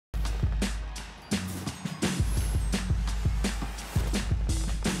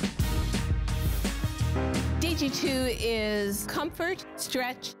DG2 is comfort,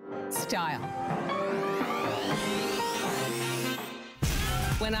 stretch, style.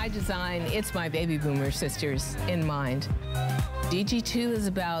 When I design, it's my baby boomer sisters in mind. DG2 is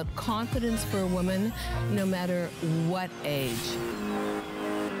about confidence for a woman, no matter what age.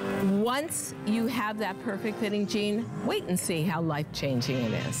 Once you have that perfect fitting jean, wait and see how life-changing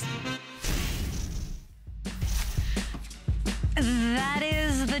it is. That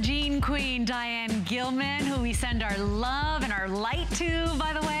is the jean queen, Diane Gilman, who we send our love and our light to,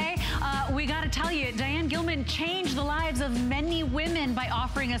 by the way. We gotta tell you, Diane Gilman changed the lives of many women by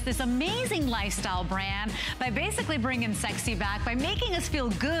offering us this amazing lifestyle brand, by basically bringing sexy back, by making us feel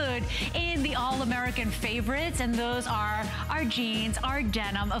good in the all-American favorites, and those are our jeans, our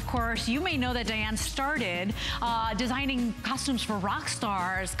denim. Of course, you may know that Diane started designing costumes for rock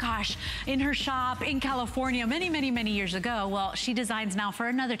stars, gosh, in her shop in California many, many, many years ago. Well, she designs now for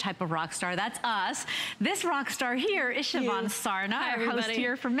another type of rock star. That's us. This rock star here is Siobhan Sarna, our host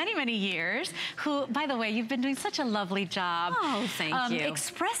here for many, many years, who, by the way, you've been doing such a lovely job. Oh, thank you.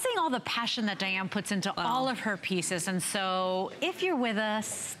 Expressing all the passion that Diane puts into all of her pieces. And so if you're with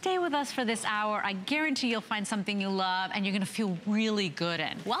us, stay with us for this hour. I guarantee you'll find something you love and you're gonna feel really good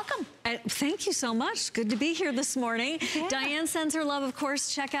in. Welcome. Thank you so much. Good to be here this morning. Yeah. Diane sends her love, of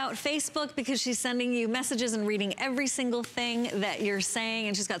course. Check out Facebook because she's sending you messages and reading every single thing that you're saying,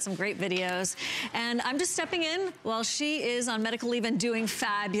 and she's got some great videos. And I'm just stepping in while she is on medical leave and doing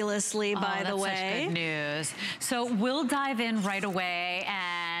fabulously, by the way. That's such good news. So we'll dive in right away,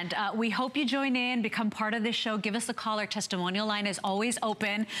 and we hope you join in, become part of this show. Give us a call. Our testimonial line is always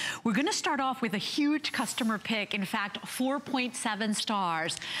open. We're gonna start off with a huge customer pick. In fact, 4.7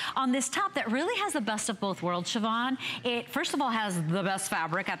 stars on this top that really has the best of both worlds, Siobhan. It, first of all, has the best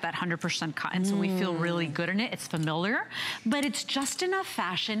fabric at that 100% cotton, so we feel really good in it. It's familiar, but it's just enough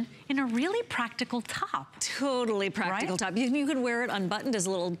fashion in a really practical top. Totally practical top. You could wear it unbuttoned as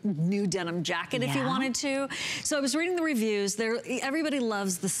a little new denim jacket if you wanted to. So I was reading the reviews. Everybody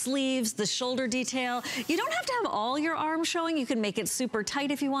loves the sleeves, the shoulder detail. You don't have to have all your arm showing. You can make it super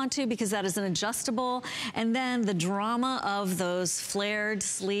tight if you want to, because that is an adjustable. And then the drama of those flared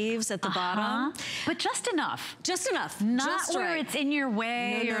sleeves at the bottom. But just enough. Just enough. Not just where it's in your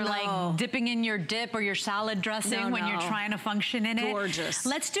way or like dipping in your dip or your salad dressing when you're trying to function in it. Gorgeous.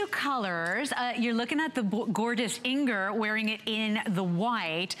 Let's do colors. You're looking at the gorgeous Inger wearing it in the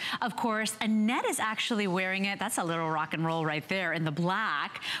white. Of course, Annette is actually wearing it. That's a little rock and roll right there in the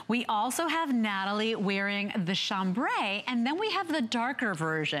black. We also have Natalie wearing the chambray, and then we have the darker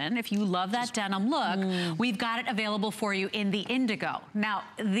version. If you love that denim look, we've got it available for you in the indigo. Now,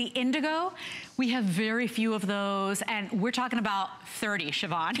 the indigo, we have very few of those, and we're talking about 30,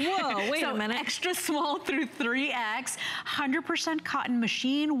 Siobhan. Whoa, wait a minute. Extra small through 3X, 100% cotton,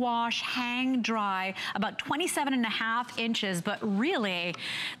 machine wash, hang dry, about 27.5 inches, but really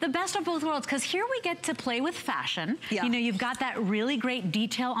the best of both worlds, because here we get to play with fashion. You know, you've got that really great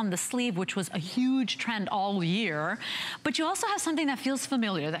detail on the sleeve, which was a huge trend all year, but you also have something that feels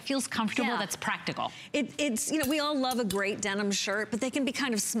familiar, that feels comfortable, that's practical. It's, you know, we all love a great denim shirt, but they can be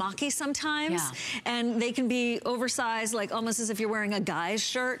kind of smocky sometimes, and they can be oversized, like almost as if you're wearing a guy's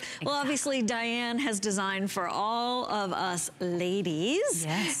shirt. Well, obviously Diane has designed for all of us ladies,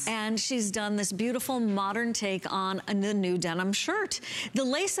 and she's done this beautiful modern take on the new denim shirt. The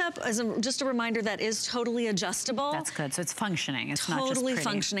lace up, as just a reminder, that is totally adjustable. That's good, so it's functioning. It's totally not just pretty.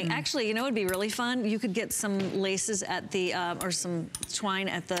 Functioning. Actually, you know, it'd be really fun. You could get some laces at the, or some twine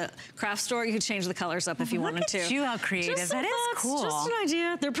at the craft store. You could change the colors up if you wanted to. Look at you, how creative. That is cool. Just an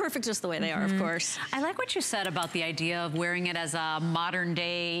idea. They're perfect just the way they are, of course. I like what you said about the idea of wearing it as a modern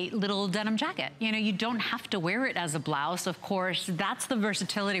day little denim jacket. You know, you don't have to wear it as a blouse, of course. That's the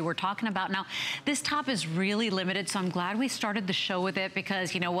versatility we're talking about. Now, this top is really limited, so I'm glad we started the show with it,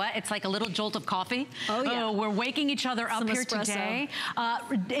 because you know what? It's like a little jolt of coffee. Oh, yeah. We're waking each other up here today.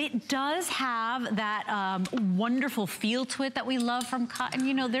 It does have that wonderful feel to it that we love from cotton.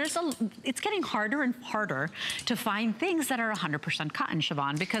 You know, it's getting harder and harder to find things that are 100% cotton,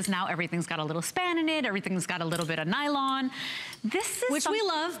 Siobhan, because now everything's got a little span in it, everything's got a little bit of nylon. This is which we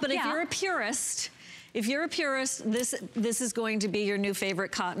love, but if you're a purist, this is going to be your new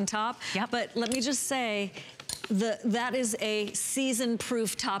favorite cotton top. But let me just say, that is a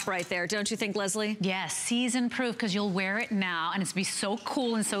season-proof top right there, don't you think, Leslie? Yes, season-proof, because you'll wear it now, and it's be so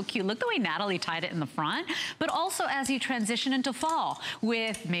cool and so cute. Look the way Natalie tied it in the front, but also as you transition into fall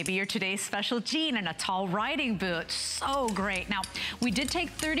with maybe your today's special jean and a tall riding boot. So great. Now, we did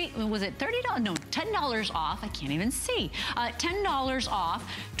take $10 off. I can't even see. $10 off.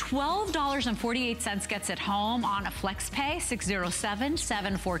 $12.48 gets it home on a FlexPay.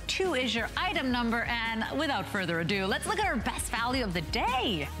 607742 is your item number. And without further ado, let's look at our best value of the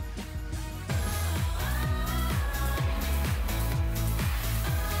day.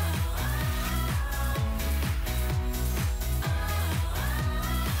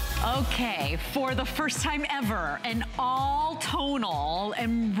 Okay, for the first time ever, an all-tonal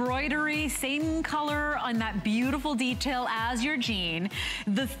embroidery, same color on that beautiful detail as your jean.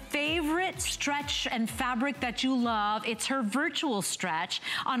 The favorite stretch and fabric that you love, it's her virtual stretch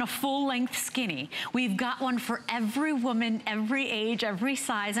on a full-length skinny. We've got one for every woman, every age, every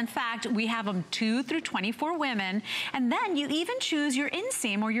size. In fact, we have them 2 through 24 women. And then you even choose your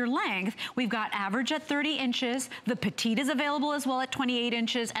inseam or your length. We've got average at 30 inches. The petite is available as well at 28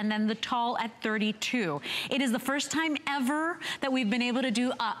 inches. And then the tall at 32. It is the first time ever that we've been able to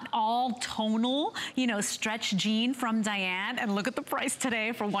do an all tonal, stretch jean from Diane. And look at the price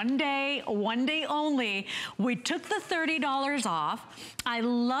today for one day only. We took the $30 off. I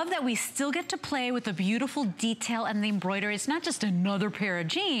love that we still get to play with the beautiful detail and the embroidery. It's not just another pair of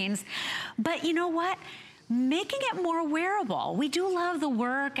jeans, but you know what? Making it more wearable. We do love the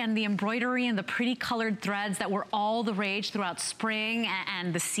work and the embroidery and the pretty colored threads that were all the rage throughout spring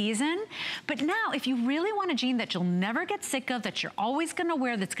and the season. But now, if you really want a jean that you'll never get sick of, that you're always gonna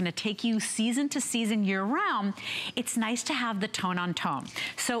wear, that's gonna take you season to season, year round, it's nice to have the tone on tone.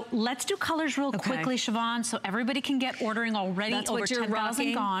 So let's do colors real quickly, Siobhan, so everybody can get ordering already. That's over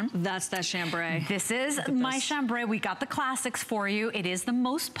 10,000 gone. That's that chambray. This is my chambray. We got the classics for you. It is the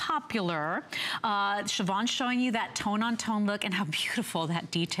most popular. Siobhan showing you that tone on tone look and how beautiful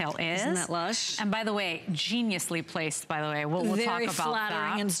that detail is. Isn't that lush? And by the way, geniusly placed, by the way. We'll talk about that. Very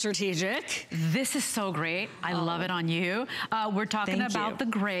flattering and strategic. This is so great. I love it on you. We're talking about the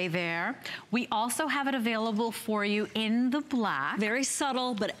gray there. We also have it available for you in the black. Very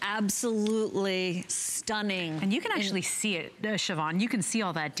subtle, but absolutely stunning. And you can actually see it, Siobhan. You can see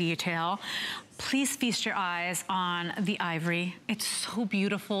all that detail. Please feast your eyes on the ivory. It's so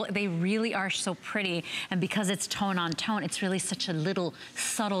beautiful. They really are so pretty. And because it's tone on tone, it's really such a little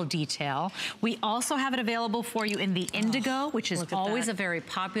subtle detail. We also have it available for you in the indigo, which is always a very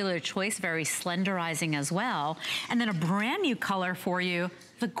popular choice, very slenderizing as well. And then a brand new color for you,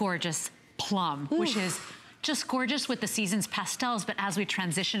 the gorgeous plum, which is just gorgeous with the season's pastels, but as we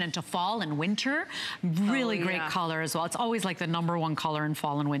transition into fall and winter, really great color as well. It's always like the #1 color in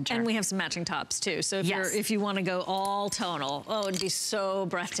fall and winter. And we have some matching tops too. So if you want to go all tonal, it'd be so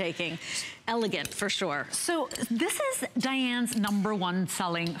breathtaking. Elegant for sure. So this is Diane's #1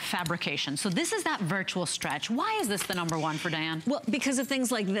 selling fabrication. So this is that virtual stretch. Why is this the #1 for Diane? Well, because of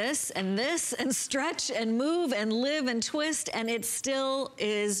things like this and stretch and move and live and twist, and it still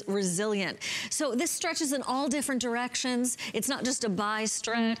is resilient. So this stretches in all different directions. It's not just a bi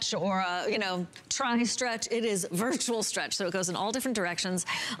stretch or a, tri stretch. It is virtual stretch. So it goes in all different directions.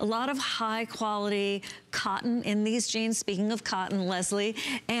 A lot of high quality cotton in these jeans. Speaking of cotton, Leslie,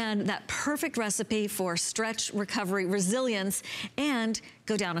 and that perfect recipe for stretch, recovery, resilience, and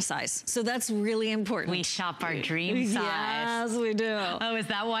go down a size. So that's really important. We shop our dream size. Yes, we do. Oh, is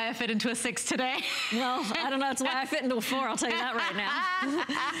that why I fit into a 6 today? Well, I don't know. It's why I fit into a 4. I'll tell you that right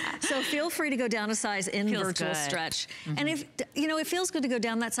now. So feel free to go down a size in virtual stretch. And if, it feels good to go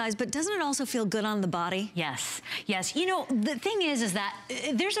down that size, but doesn't it also feel good on the body? Yes, yes. The thing is that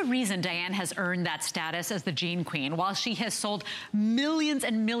there's a reason Diane has earned that status as the jean queen. While she has sold millions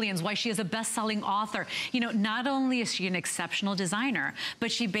and millions, why she is a best-selling author. Not only is she an exceptional designer,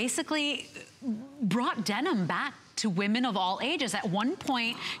 but she basically brought denim back to women of all ages. At one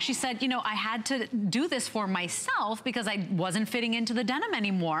point, she said, I had to do this for myself because I wasn't fitting into the denim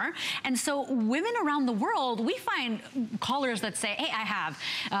anymore. And so women around the world, we find callers that say, hey, I have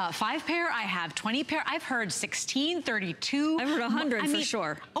 5 pair, I have 20 pair. I've heard 16, 32. I've heard 100 for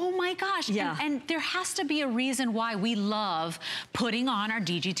sure. Oh my gosh. Yeah. And there has to be a reason why we love putting on our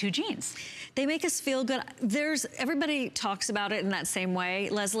DG2 jeans. They make us feel good. Everybody talks about it in that same way,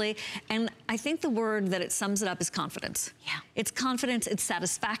 Leslie, and I think the word that it sums it up is confidence. Yeah. It's confidence, it's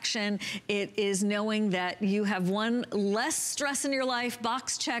satisfaction, it is knowing that you have one less stress in your life,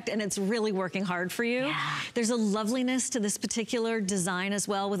 box checked, and it's really working hard for you. Yeah. There's a loveliness to this particular design as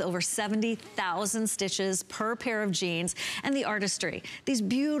well, with over 70,000 stitches per pair of jeans, and the artistry. These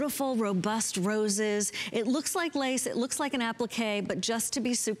beautiful, robust roses. It looks like lace, it looks like an applique, but just to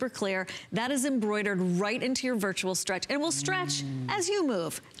be super clear, that is embroidered right into your virtual stretch, and will stretch as you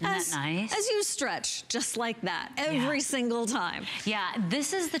move. Isn't that nice? As you stretch, just like that, every single time. Yeah,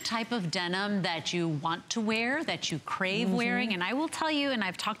 this is the type of denim that you want to wear, that you crave wearing, and I will tell you, and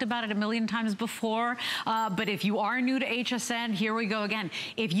I've talked about it a million times before, but if you are new to HSN, here we go again.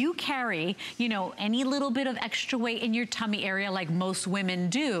 If you carry, you know, any little bit of extra weight in your tummy area like most women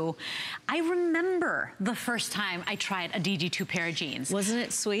do, I remember the first time I tried a DG2 pair of jeans. Wasn't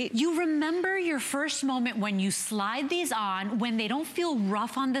it sweet? You remember your first moment when you slide these on, when they don't feel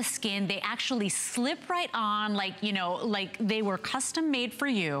rough on the skin, they actually slip right on, like, you know, like they were custom made for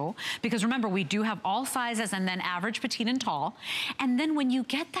you. Because remember, we do have all sizes and then average, petite, and tall. And then when you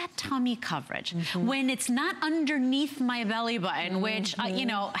get that tummy coverage, when it's not underneath my belly button, which, you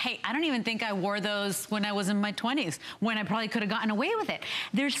know, hey, I don't even think I wore those when I was in my 20s, when I probably could have gotten away with it.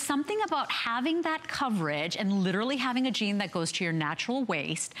 There's something about having that coverage and literally having a jean that goes to your natural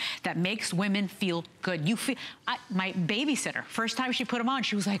waist that makes women feel good. You feel, my babysitter, first time she put them on,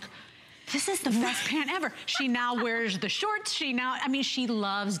 she was like, this is the best pant ever. She now wears the shorts. I mean, she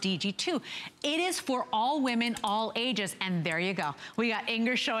loves DG2. It is for all women, all ages, and there you go. We got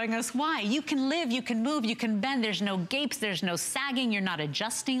Inger showing us why. You can live, you can move, you can bend. There's no gapes, there's no sagging. You're not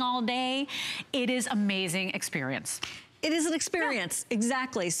adjusting all day. It is amazing experience. It is an experience,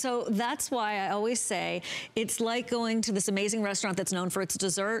 exactly. So that's why I always say it's like going to this amazing restaurant that's known for its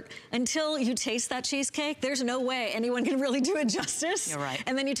dessert. Until you taste that cheesecake, there's no way anyone can really do it justice. You're right.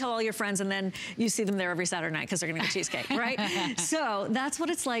 And then you tell all your friends, and then you see them there every Saturday night because they're gonna get cheesecake, right? So that's what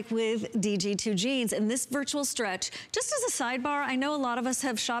it's like with DG2 jeans. And this virtual stretch, just as a sidebar, I know a lot of us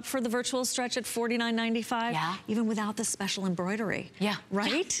have shopped for the virtual stretch at $49.95, even without the special embroidery. Yeah.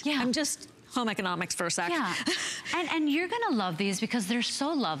 Right? Yeah. I'm just home economics for a sec. Yeah, and you're gonna love these because they're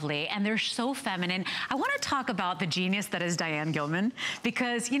so lovely and they're so feminine. I wanna talk about the genius that is Diane Gilman,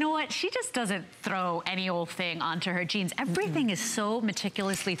 because you know what? She just doesn't throw any old thing onto her jeans. Everything is so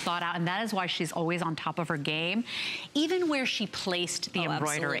meticulously thought out, and that is why she's always on top of her game, even where she placed the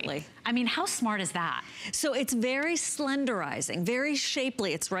embroidery. Absolutely. I mean, how smart is that? So it's very slenderizing, very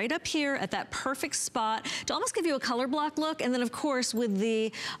shapely. It's right up here at that perfect spot to almost give you a color block look. And then of course with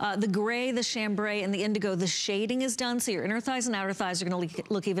the gray, the chambray, and the indigo, the shading is done. So your inner thighs and outer thighs are gonna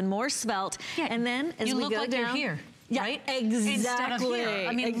look even more svelte. Yeah, and then as you we look go like down, you're here. Yeah, right? exactly. Instead of here.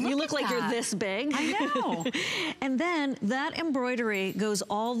 I mean, you look like you're this big. I know. And then that embroidery goes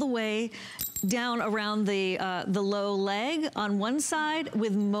all the way down around the low leg on one side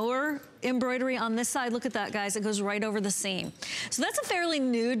with more embroidery on this side. Look at that, guys. It goes right over the seam. So that's a fairly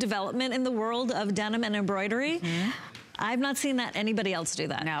new development in the world of denim and embroidery. I've not seen that anybody else do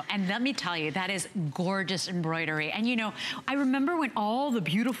that. No, and let me tell you, that is gorgeous embroidery. And you know, I remember when all the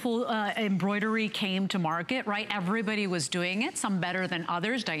beautiful embroidery came to market, right? Everybody was doing it, some better than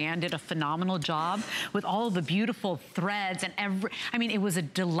others. Diane did a phenomenal job with all the beautiful threads and I mean, it was a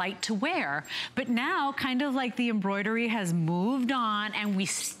delight to wear. But now, kind of like the embroidery has moved on, and we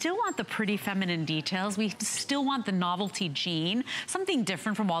still want the pretty feminine details. We still want the novelty jean, something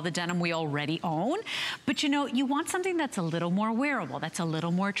different from all the denim we already own. But you know, you want something that's a little more wearable, that's a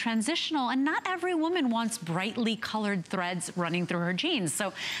little more transitional, and not every woman wants brightly colored threads running through her jeans.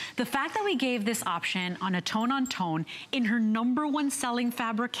 So the fact that we gave this option on a tone-on-tone in her #1 selling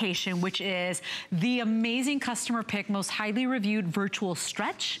fabrication, which is the amazing customer pick, most highly reviewed virtual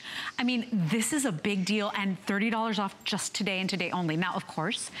stretch, I mean, this is a big deal, and $30 off just today and today only. Now, of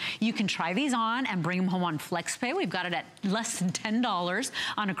course, you can try these on and bring them home on FlexPay. We've got it at less than $10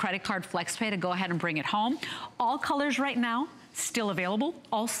 on a credit card FlexPay to go ahead and bring it home. All colors right now still available,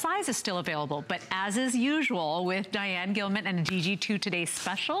 all sizes still available, but as is usual with Diane Gilman and a DG2 Today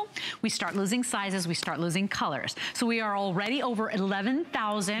special, we start losing sizes, we start losing colors. So we are already over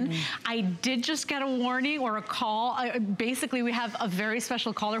 11,000. I did just get a warning or a call. Basically, we have a very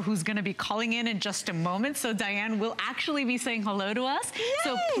special caller who's gonna be calling in just a moment, so Diane will actually be saying hello to us. Yay!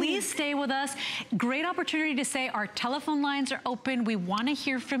 So please stay with us. Great opportunity to say our telephone lines are open. We wanna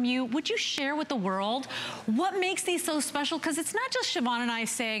hear from you. Would you share with the world what makes these so special? Because it's not just Siobhan and I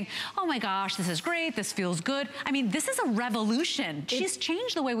saying, oh my gosh, this is great, this feels good. I mean, this is a revolution. She's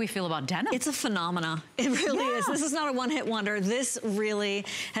changed the way we feel about denim. It's a phenomena. It really is. This is not a one-hit wonder. This really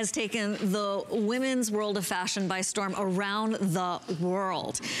has taken the women's world of fashion by storm around the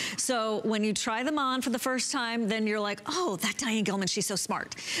world. So when you try them on for the first time, then you're like, oh, that Diane Gilman, she's so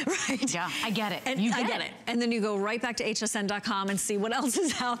smart, right? Yeah, I get it. And I get it. And then you go right back to hsn.com and see what else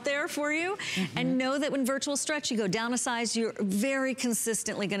is out there for you. And know that when virtual stretch, you go down a size, you're very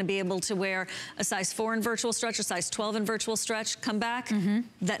consistently going to be able to wear a size 4 in virtual stretch, a size 12 in virtual stretch, come back,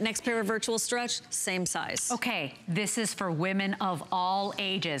 that next pair of virtual stretch, same size. Okay, this is for women of all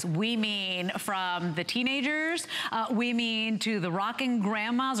ages. We mean from the teenagers, we mean to the rocking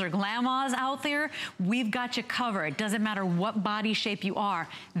grandmas or glamas out there. We've got you covered. It doesn't matter what body shape you are.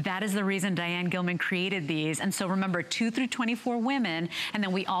 That is the reason Diane Gilman created these. And so remember, 2 through 24 women, and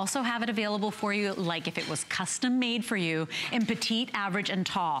then we also have it available for you like if it was custom made for you in petite, average, and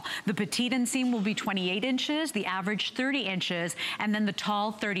tall. The petite inseam will be 28 inches, the average 30 inches, and then the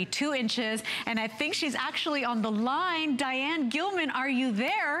tall 32 inches. And I think she's actually on the line. Diane Gilman, are you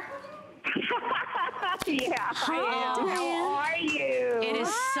there? Yeah, I am. How are you? It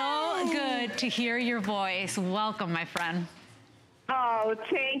is so good to hear your voice. Welcome, my friend. Oh,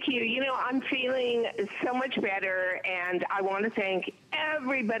 thank you. You know, I'm feeling so much better, and I want to thank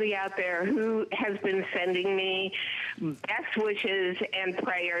everybody out there who has been sending me best wishes and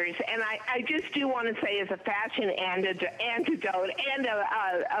prayers. And I just do want to say, as a fashion antidote and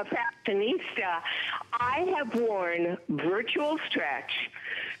a fashionista, I have worn virtual stretch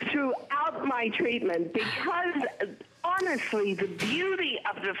throughout my treatment because honestly, the beauty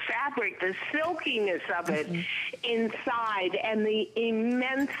of the fabric, the silkiness of it inside, and the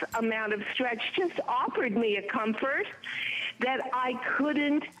immense amount of stretch just offered me a comfort that I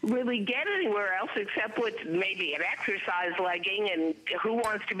couldn't really get anywhere else except with maybe an exercise legging, and who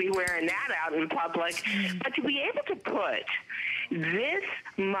wants to be wearing that out in public? But to be able to put this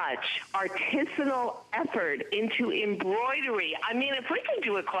much artisanal effort into embroidery. I mean, if we can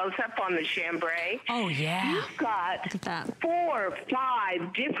do a close-up on the chambray. Oh, yeah. You've got 4 or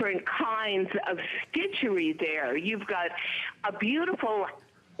 5 different kinds of stitchery there. You've got a beautiful,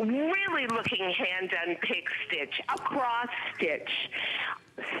 really looking hand-done pick stitch, a cross stitch,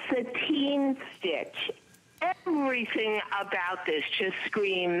 sateen stitch. Everything about this just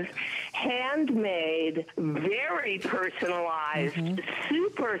screams handmade, very personalized,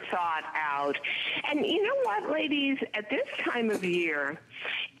 super thought out. And you know what, ladies? At this time of year,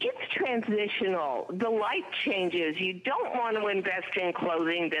 it's transitional. The light changes. You don't want to invest in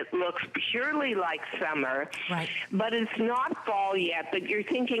clothing that looks purely like summer, but it's not fall yet. But you're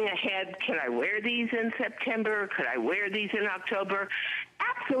thinking ahead, can I wear these in September? Could I wear these in October?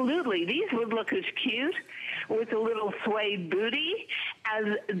 Absolutely. These would look as cute with a little suede booty as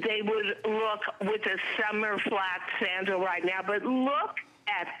they would look with a summer flat sandal right now. But look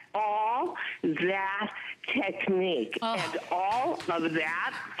at all that technique and all of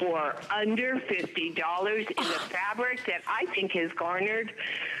that for under $50 in a fabric that I think has garnered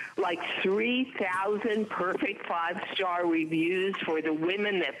like 3,000 perfect 5-star reviews for the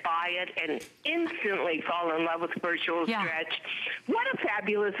women that buy it and instantly fall in love with virtual stretch. What a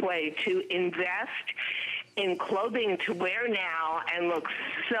fabulous way to invest in clothing to wear now and look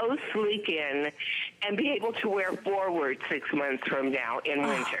so sleek in and be able to wear forward 6 months from now in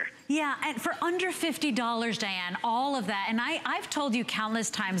winter. Yeah, and for under $50, Diane, all of that. And I've told you countless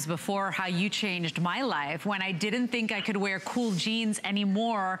times before how you changed my life when I didn't think I could wear cool jeans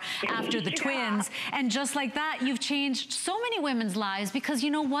anymore after the twins. And just like that, you've changed so many women's lives because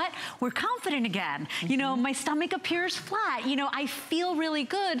you know what? We're confident again. You know, my stomach appears flat. You know, I feel really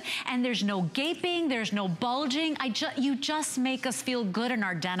good and there's no gaping, there's no bulging. You just make us feel good in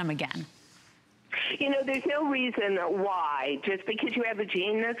our denim again. You know, there's no reason why, just because you have a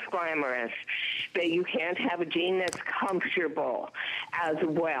jean that's glamorous, that you can't have a jean that's comfortable as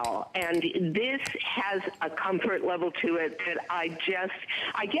well. And this has a comfort level to it that I guess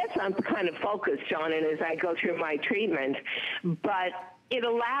I'm kind of focused on it as I go through my treatment. But it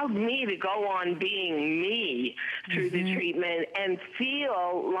allowed me to go on being me through the treatment and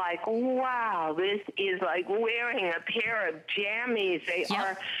feel like, wow, this is like wearing a pair of jammies. They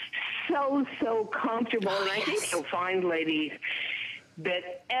are so comfortable. And I think you'll find, ladies,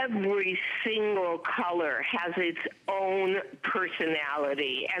 that every single color has its own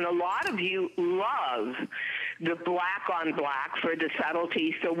personality. And a lot of you love the black on black for the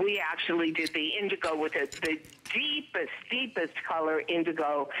subtlety. So we actually did the indigo with the deepest color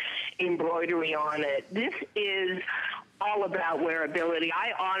indigo embroidery on it. This is all about wearability.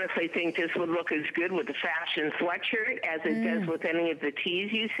 I honestly think this would look as good with the fashion sweatshirt as it does with any of the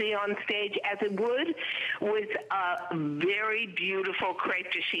tees you see on stage, as it would with a very beautiful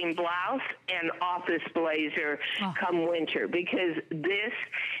crepe de chine blouse and office blazer come winter, because this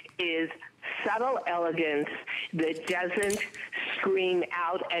is subtle elegance that doesn't scream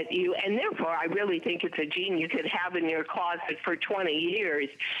out at you, and therefore I really think it's a jean you could have in your closet for 20 years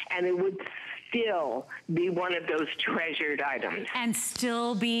and it would still be one of those treasured items. And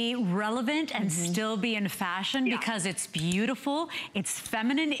still be relevant and still be in fashion, because it's beautiful, it's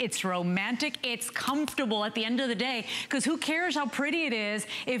feminine, it's romantic, it's comfortable at the end of the day, because who cares how pretty it is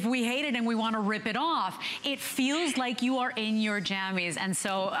if we hate it and we want to rip it off. It feels like you are in your jammies, and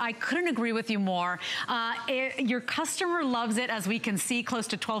so I couldn't agree with you more. Your customer loves it, as we can see, close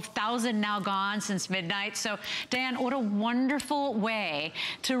to 12,000 now gone since midnight. So Diane, what a wonderful way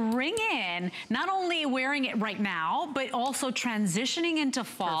to ring in not only wearing it right now, but also transitioning into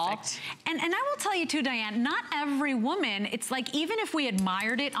fall. Perfect. And I will tell you too, Diane, not every woman, it's like, even if we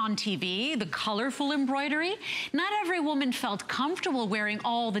admired it on TV, the colorful embroidery, not every woman felt comfortable wearing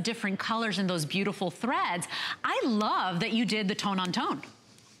all the different colors and those beautiful threads. I love that you did the tone on tone.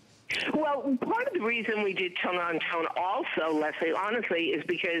 Well, part of the reason we did tone on tone also, Leslie, honestly, is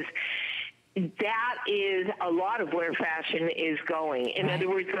because that is a lot of where fashion is going. In other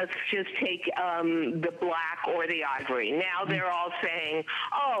words, let's just take the black or the ivory. Now they're all saying,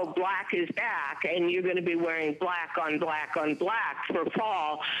 oh, black is back, and you're going to be wearing black on black on black for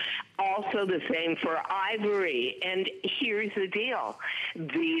fall. Also the same for ivory. And here's the deal.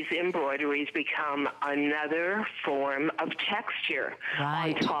 These embroideries become another form of texture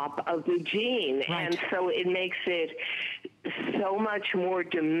on top of the jean. And so it makes it so much more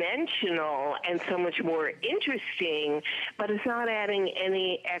dimensional and so much more interesting, but it's not adding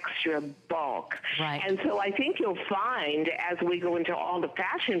any extra bulk. And so I think you'll find, as we go into all the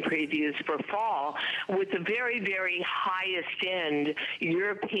fashion previews for fall, with the very, very highest end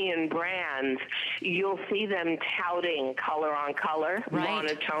European brands, you'll see them touting color on color,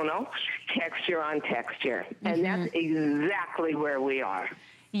 monotonal, texture on texture. And that's exactly where we are.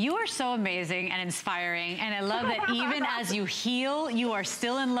 You are so amazing and inspiring, and I love that even as you heal, you are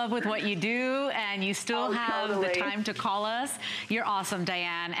still in love with what you do, and you still have the time to call us. You're awesome,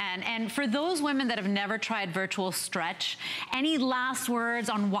 Diane. And for those women that have never tried virtual stretch, any last words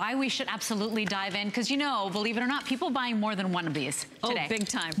on why we should absolutely dive in? Because, you know, believe it or not, people buying more than one of these today. Oh, big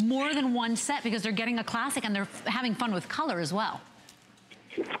time. More than one set, because they're getting a classic and they're having fun with color as well.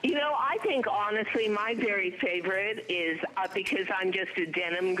 You know, I think, honestly, my very favorite is, because I'm just a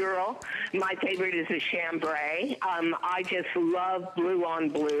denim girl, my favorite is a chambray. I just love blue on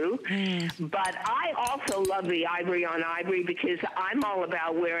blue. But I also love the ivory on ivory, because I'm all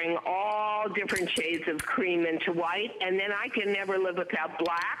about wearing all different shades of cream into white, and then I can never live without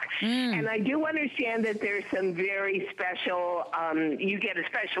black. And I do understand that there's some very special, you get a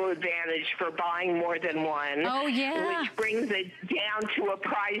special advantage for buying more than one. Oh, yeah. Which brings it down to a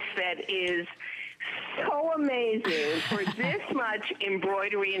price that is so amazing for this much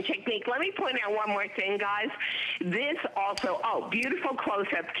embroidery and technique. Let me point out one more thing, guys. This also, beautiful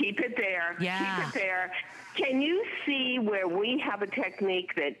close-up. Keep it there. Keep it there. Can you see where we have a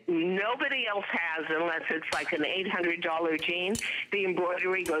technique that nobody else has, unless it's like an $800 jean? The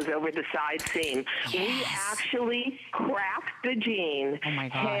embroidery goes over the side seam. We actually craft the jean,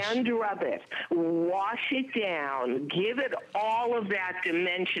 hand rub it, wash it down, give it all of that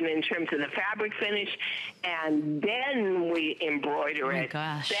dimension in terms of the fabric finish, and then we embroider it.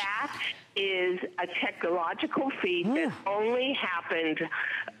 That is a technological feat that only happened,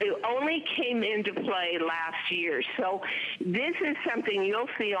 it only came into play last year. So this is something you'll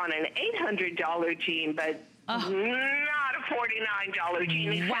see on an $800 jean, but not a $49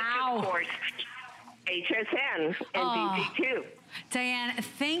 jean, except, of course, HSN and DG2. Diane,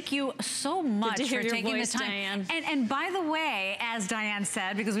 thank you so much for taking the time. And by the way, as Diane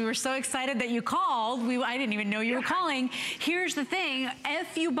said, because we were so excited that you called, I didn't even know you were calling. Here's the thing,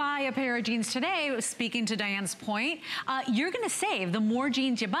 if you buy a pair of jeans today, speaking to Diane's point, you're gonna save. The more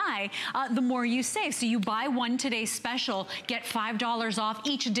jeans you buy, the more you save. So you buy one today's special, get $5 off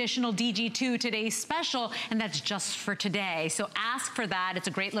each additional DG2 today's special, and that's just for today. So ask for that. It's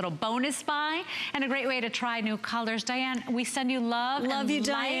a great little bonus buy and a great way to try new colors. Diane, we send you love. Love you,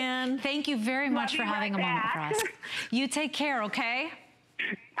 Diane. Thank you very much for having a moment for us. You take care, okay?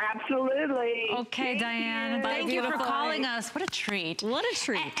 Absolutely. Okay, Diane. Thank you for calling us. What a treat. What a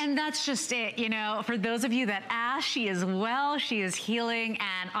treat. And that's just it, you know, for those of you that asked, she is well, she is healing,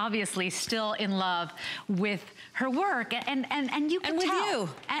 and obviously still in love with her work. And you can with tell. you.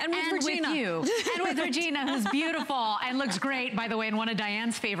 And with Regina. With you. And with Regina, who's beautiful and looks great, by the way, in one of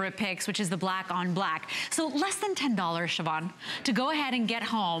Diane's favorite picks, which is the black on black. So less than $10, Siobhan, to go ahead and get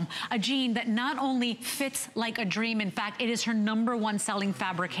home a jean that not only fits like a dream, in fact, it is her #1 selling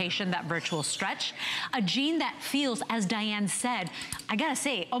fabrication, that virtual stretch. A jean that feels, as Diane said, I gotta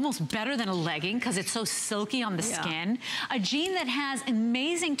say, almost better than a legging because it's so silky on the skin. A jean that has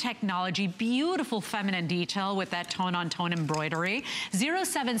amazing technology, beautiful feminine detail with that tone-on-tone embroidery.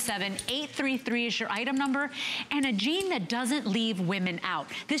 077-833 is your item number. And a jean that doesn't leave women out.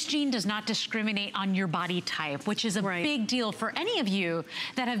 This jean does not discriminate on your body type, which is a big deal for any of you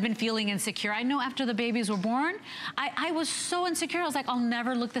that have been feeling insecure. I know after the babies were born, I was so insecure. I was like, I'll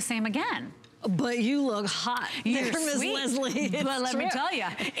never look the same again. But you look hot. You're Miss sweet. Leslie. But let me tell you,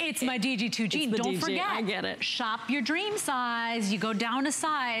 it's my DG2 jean. Don't forget. I get it. Shop your dream size. You go down a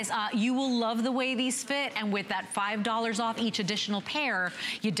size. You will love the way these fit. And with that $5 off each additional pair,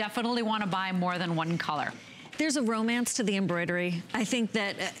 you definitely want to buy more than one color. There's a romance to the embroidery. I think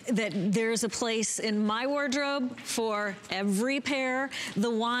that there's a place in my wardrobe for every pair. The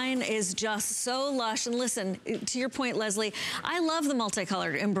wine is just so lush. And listen, to your point, Leslie, I love the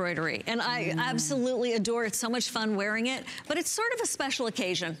multicolored embroidery, and I absolutely adore it. It's so much fun wearing it, but it's sort of a special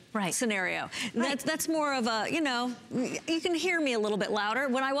occasion scenario. That's more of a, you know, you can hear me a little bit louder.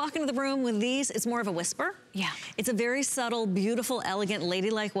 When I walk into the room with these, it's more of a whisper. Yeah. It's a very subtle, beautiful, elegant,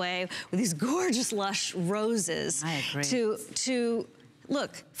 ladylike way with these gorgeous, lush roses. I agree. To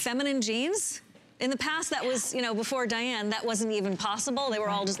look, feminine jeans. In the past, that was, you know, before Diane, that wasn't even possible. They were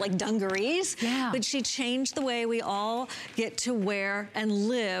all just like dungarees. Yeah. But she changed the way we all get to wear and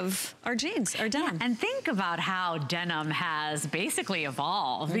live our jeans, our denim. Yeah, and think about how denim has basically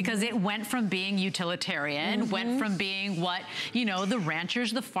evolved because it went from being utilitarian, went from being what, you know, the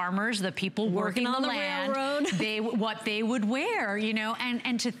ranchers, the farmers, the people working on the land, railroad, what they would wear, you know,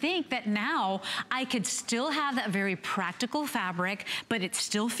 and to think that now I could still have that very practical fabric, but it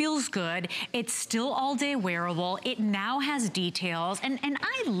still feels good. It's still all day wearable. It now has details, and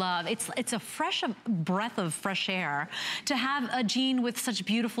I love, it's a fresh breath of fresh air to have a jean with such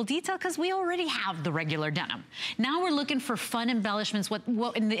beautiful detail because we already have the regular denim. Now we're looking for fun embellishments,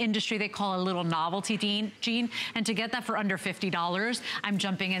 what in the industry they call a little novelty jean, and to get that for under $50, I'm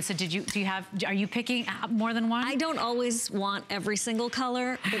jumping in. So are you picking more than one? I don't always want every single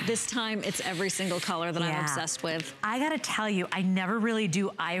color, but this time it's every single color that I'm obsessed with. I gotta tell you, I never really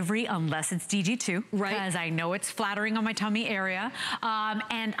do ivory unless it's DG2. Because I know it's flattering on my tummy area.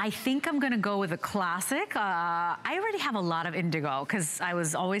 And I think I'm gonna go with a classic. I already have a lot of indigo because I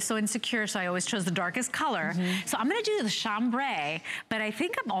was always so insecure, so I always chose the darkest color. So I'm gonna do the chambray, but I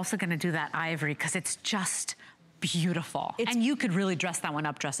think I'm also gonna do that ivory because it's just beautiful. And you could really dress that one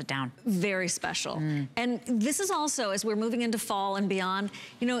up, dress it down. Very special. And this is also, as we're moving into fall and beyond,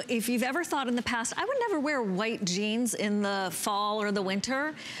 you know, if you've ever thought in the past, I would never wear white jeans in the fall or the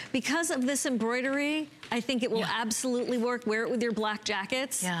winter. Because of this embroidery, I think it will absolutely work. Wear it with your black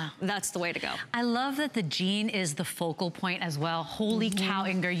jackets. Yeah. That's the way to go. I love that the jean is the focal point as well. Holy cow,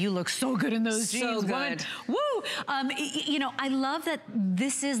 Inger, you look so good in those jeans. So good. Woo! You know, I love that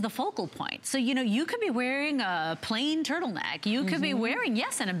this is the focal point. So, you know, you could be wearing a plain turtleneck. You could be wearing,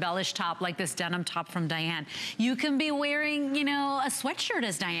 yes, an embellished top like this denim top from Diane. You can be wearing, you know, a sweatshirt,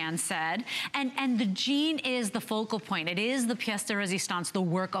 as Diane said. And the jean is the focal point. It is the pièce de résistance, the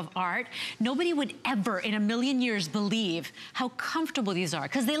work of art. Nobody would ever in a million years believe how comfortable these are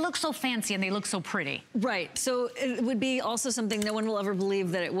because they look so fancy and they look so pretty. Right. So it would be also something no one will ever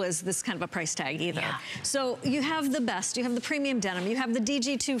believe that it was this kind of a price tag either. Yeah. So you have the best. You have the premium denim. You have the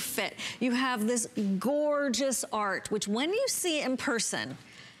DG2 fit. You have this gorgeous art, which when you see in person,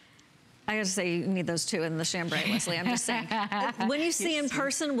 I gotta say, you need those two in the chambray, Leslie. I'm just saying. When you see in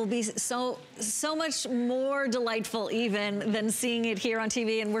person will be so much more delightful even than seeing it here on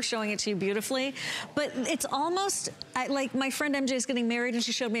TV, and we're showing it to you beautifully. But it's almost, like my friend MJ is getting married and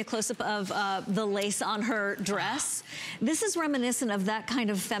she showed me a close-up of the lace on her dress. This is reminiscent of that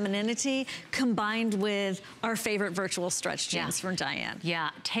kind of femininity combined with our favorite virtual stretch jeans from Diane. Yeah,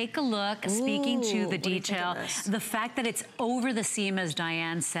 take a look. Speaking to the detail, the fact that it's over the seam, as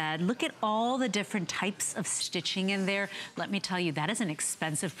Diane said, look at all the different types of stitching in there. Let me tell you, that is an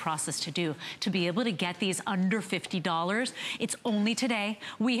expensive process to do. To be able to get these under $50, it's only today.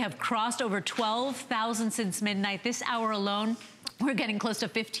 We have crossed over 12,000 since midnight. This hour alone, We're getting close to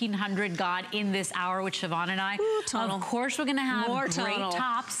 1,500 gone in this hour with Siobhan and I. Ooh, tonal. Of course, we're gonna have More great tonal.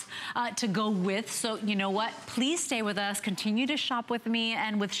 tops to go with. So you know what? Please stay with us. Continue to shop with me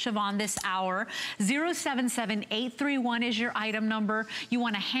and with Siobhan this hour. 077831 is your item number. You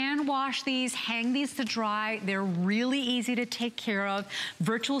wanna hand wash these, hang these to dry. They're really easy to take care of.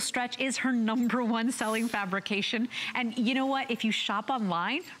 Virtual stretch is her #1 selling fabrication. And you know what? If you shop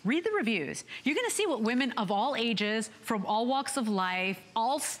online, read the reviews. You're gonna see what women of all ages, from all walks of life,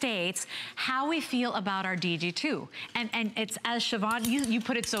 all states, how we feel about our DG2. And it's, as Siobhan, you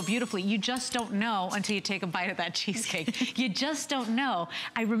put it so beautifully, you just don't know until you take a bite of that cheesecake. You just don't know.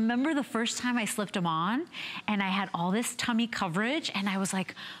 I remember the first time I slipped them on and I had all this tummy coverage and I was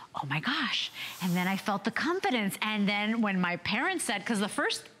like, oh my gosh. And then I felt the confidence. And then when my parents said, because the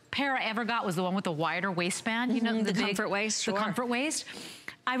first pair I ever got was the one with the wider waistband, you know, the comfort waist, sure. The comfort waist.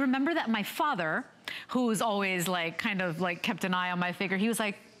 I remember that my father, who's always like, kind of like kept an eye on my figure, he was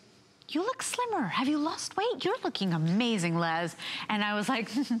like, you look slimmer. Have you lost weight? You're looking amazing, Les. And I was like,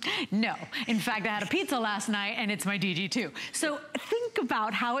 no. In fact, I had a pizza last night and it's my DG2. So think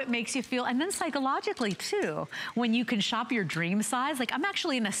about how it makes you feel. And then psychologically too, when you can shop your dream size, like I'm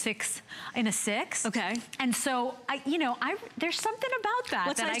actually in a six. Okay. And so there's something about that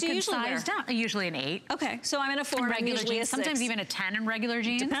what that size I do you can usually size wear? down. Usually an 8. Okay, so I'm in a 4 in and regular usually jeans. a 6. Sometimes even a 10 in regular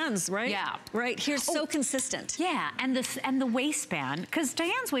jeans. Depends, right? Yeah. Right, here's so consistent. Yeah, and the waistband, because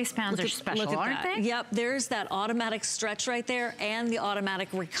Diane's waistbands are special, aren't they? Yep, there's that automatic stretch right there and the automatic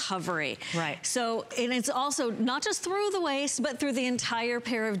recovery. Right. So, and it's also not just through the waist, but through the entire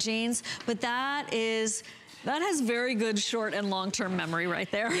pair of jeans. But that has very good short and long-term memory right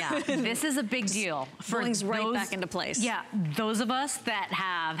there. Yeah, this is a big deal. Flings right back into place. Yeah, those of us that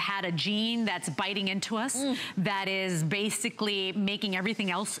have had a jean that's biting into us, that is basically making everything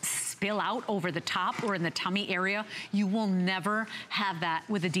else spill out over the top or in the tummy area, you will never have that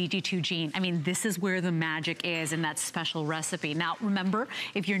with a DG2 jean. I mean, this is where the magic is in that special recipe. Now, remember,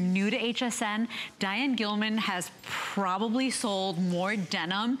 if you're new to HSN, Diane Gilman has probably sold more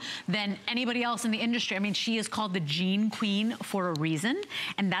denim than anybody else in the industry. I mean, she is called the Jean Queen for a reason,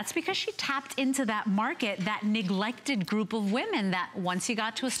 and that's because she tapped into that market, that neglected group of women that once you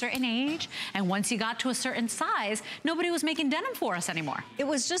got to a certain age and once you got to a certain size, nobody was making denim for us anymore. It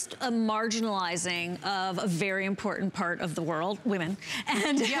was just a marginalizing of a very important part of the world, women.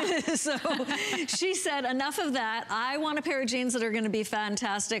 And so she said, enough of that. I want a pair of jeans that are gonna be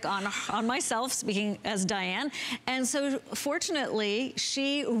fantastic on myself, speaking as Diane. And so fortunately,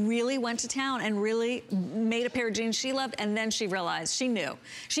 she really went to town and really made a pair of jeans she loved, and then she realized, she knew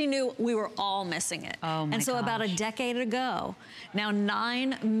we were all missing it. Oh my And so gosh. about a decade ago, now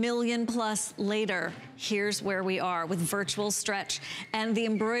 9 million plus later, here's where we are with virtual stretch. And the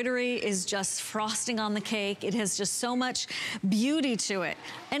embroidery is just frosting on the cake. It has just so much beauty to it.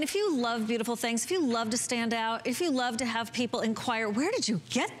 And if you love beautiful things, if you love to stand out, if you love to have people inquire, where did you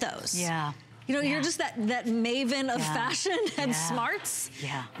get those? Yeah. You know, you're just that maven of fashion and smarts.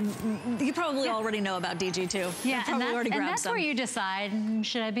 Yeah. You probably already know about DG2. Yeah, already and that's where you decide,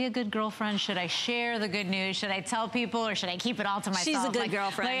 should I be a good girlfriend? Should I share the good news? Should I tell people, or should I keep it all to myself? She's a good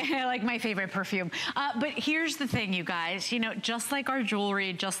girlfriend. Like my favorite perfume. But here's the thing, you guys. You know, just like our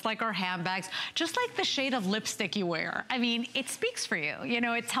jewelry, just like our handbags, just like the shade of lipstick you wear. I mean, it speaks for you. You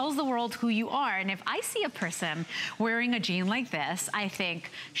know, it tells the world who you are. And if I see a person wearing a jean like this, I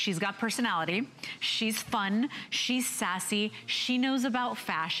think she's got personality. She's fun, she's sassy, she knows about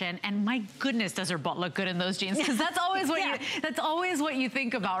fashion, and my goodness, does her butt look good in those jeans? Because that's always what you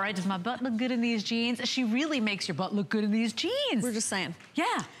think about, right? Does my butt look good in these jeans? She really makes your butt look good in these jeans. We're just saying.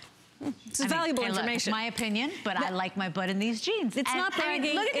 Yeah. It's valuable information. Look, my opinion, but I like my butt in these jeans. It's not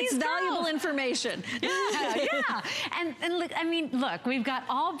bragging, it's valuable information. Yeah. And look, I mean, look, we've got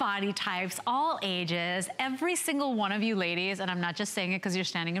all body types, all ages, every single one of you ladies, and I'm not just saying it because you're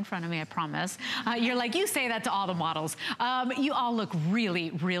standing in front of me, I promise. You're like, you say that to all the models. You all look really,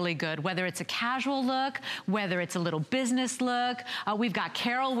 really good, whether it's a casual look, whether it's a little business look. We've got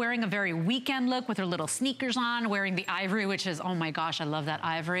Carol wearing a very weekend look with her little sneakers on, wearing the ivory, which is, oh my gosh, I love that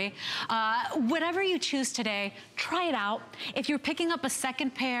ivory. Whatever you choose today, try it out. If you're picking up a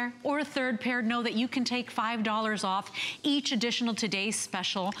second pair or a third pair, know that you can take $5 off each additional today's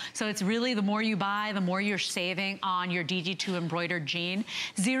special. So it's really the more you buy, the more you're saving on your DG2 embroidered jean.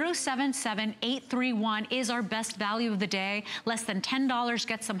 077831 is our best value of the day. Less than $10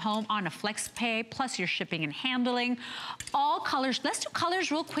 gets them home on a flex pay, plus your shipping and handling. All colors. Let's do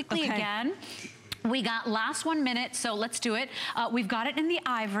colors real quickly again. We got last 1 minute, so let's do it. We've got it in the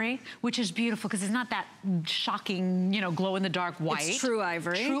ivory, which is beautiful because it's not that shocking, you know, glow-in-the-dark white. It's true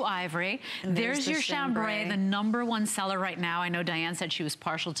ivory. True ivory. And there's your chambray, the #1 seller right now. I know Diane said she was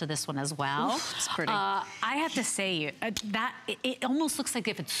partial to this one as well. Oof, it's pretty. I have to say, it almost looks like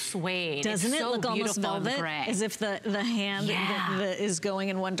if it's suede. Doesn't it's it so look almost velvet? Gray. As if the hand is going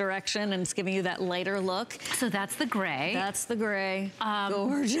in one direction and it's giving you that lighter look. So that's the gray. That's the gray.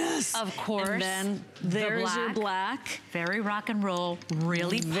 Gorgeous. Of course. And then there's your black. Very rock and roll,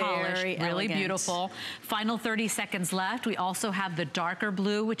 really polished, really beautiful. Final 30 seconds left. We also have the darker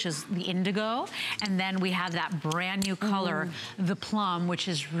blue, which is the indigo. And then we have that brand new color, the plum, which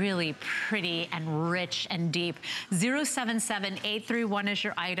is really pretty and rich and deep. 077831 is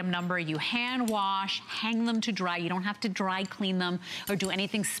your item number. You hand wash, hang them to dry. You don't have to dry clean them or do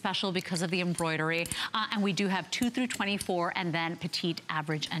anything special because of the embroidery. And we do have 2 through 24 and then petite,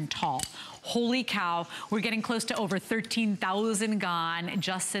 average, and tall. Holy cow, we're getting close to over 13,000 gone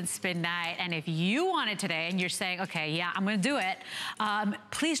just since midnight. And if you want it today and you're saying, okay, yeah, I'm gonna do it,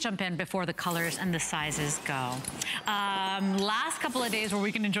 please jump in before the colors and the sizes go. Last couple of days where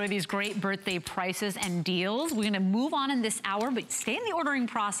we can enjoy these great birthday prices and deals. We're gonna move on in this hour, but stay in the ordering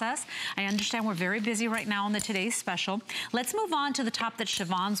process. I understand we're very busy right now on the Today's Special. Let's move on to the top that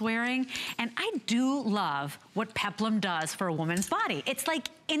Siobhan's wearing. And I do love what Peplum does for a woman's body. It's like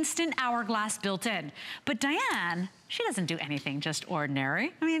instant hourglass built in. But Diane, she doesn't do anything just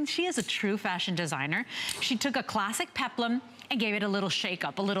ordinary. I mean, she is a true fashion designer. She took a classic Peplum and gave it a little shake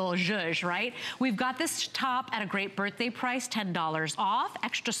up, a little zhuzh, right? We've got this top at a great birthday price, $10 off,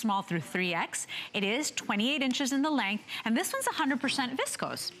 extra small through 3X. It is 28 inches in the length, and this one's 100%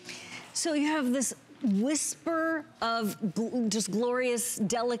 viscose. So you have this whisper of just glorious,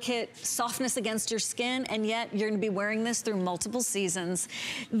 delicate softness against your skin, and yet you're gonna be wearing this through multiple seasons.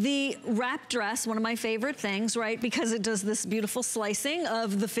 The wrap dress, one of my favorite things, right? Because it does this beautiful slicing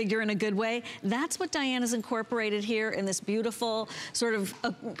of the figure in a good way. That's what Diane has incorporated here in this beautiful sort of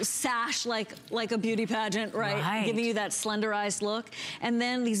sash, like a beauty pageant, right? Giving you that slenderized look. And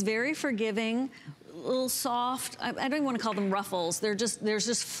then these very forgiving, little soft, I don't even want to call them ruffles. There's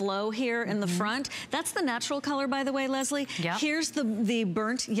just flow here in the front. That's the natural color, by the way, Leslie. Yep. Here's the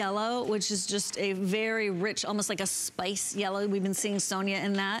burnt yellow, which is just a very rich, almost like a spice yellow. We've been seeing Sonia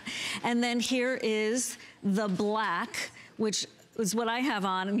in that. And then here is the black, which is what I have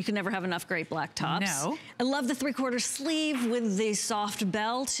on, and you can never have enough great black tops. No. I love the 3/4 sleeve with the soft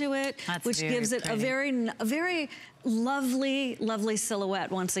bell to it, which gives it a very lovely, lovely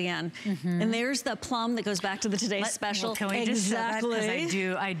silhouette once again. And there's the plum that goes back to the Today's Special. Well, can we just show that? Because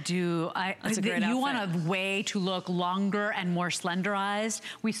I do. That's a great outfit. You want a way to look longer and more slenderized.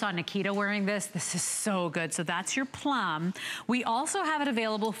 We saw Nikita wearing this. This is so good. So that's your plum. We also have it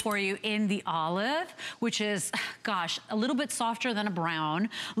available for you in the olive, which is, gosh, a little bit softer than a brown.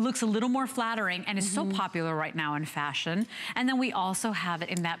 Looks a little more flattering and is so popular right now in fashion. And then we also have it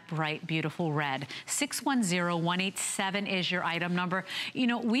in that bright, beautiful red. 610187 is your item number. You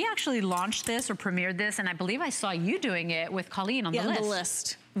know, we actually launched this or premiered this, and I believe I saw you doing it with Colleen on the list. Yeah, the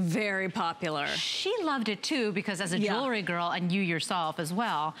list. Very popular. She loved it too, because as a jewelry girl, and you yourself as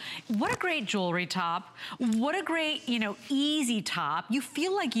well, what a great jewelry top. What a great, you know, easy top. You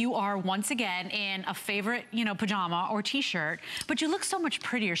feel like you are once again in a favorite, you know, pajama or t-shirt, but you look so much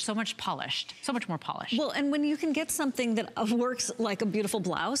prettier, so much polished, so much more polished. Well, and when you can get something that works like a beautiful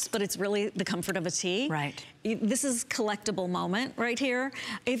blouse, but it's really the comfort of a tee. Right. This is collectible moment right here.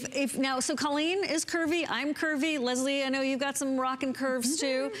 Now, so Colleen is curvy, I'm curvy. Leslie, I know you've got some rockin' curves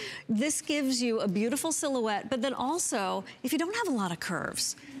too. This gives you a beautiful silhouette, but then also, if you don't have a lot of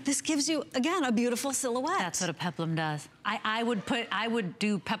curves, this gives you, again, a beautiful silhouette. That's what a peplum does. I would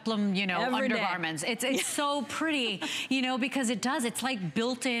do peplum, you know, undergarments. It's so pretty, you know, because it's like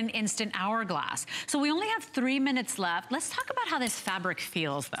built-in instant hourglass. So we only have 3 minutes left. Let's talk about how this fabric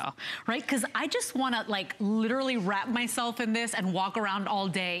feels though, right? Because I just want to like literally wrap myself in this and walk around all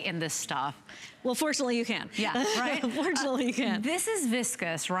day in this stuff. Well, fortunately you can. Yeah, right? Fortunately you can. This is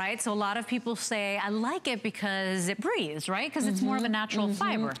viscous, right? So a lot of people say, I like it because it breathes, right? Because it's more of a natural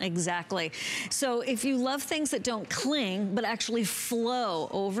fiber. Exactly. So if you love things that don't cling, but actually flow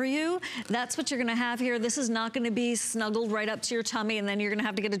over you, that's what you're gonna have here. This is not gonna be snuggled right up to your tummy, and then you're gonna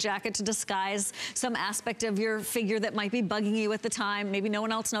have to get a jacket to disguise some aspect of your figure that might be bugging you at the time. Maybe no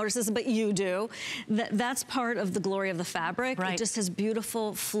one else notices, but you do. That's part of the glory of the fabric. Right. It just has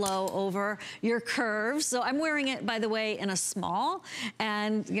beautiful flow over your curves. So I'm wearing it, by the way, in a small,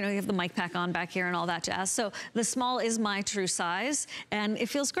 and you know, you have the mic pack on back here and all that jazz. So the small is my true size, and it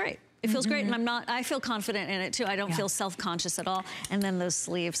feels great. It feels great, and I feel confident in it too. I don't feel self-conscious at all. And then those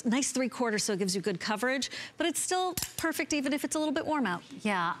sleeves, nice 3/4, so it gives you good coverage, but it's still perfect even if it's a little bit warm out.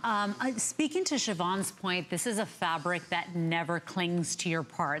 Yeah, speaking to Siobhan's point, this is a fabric that never clings to your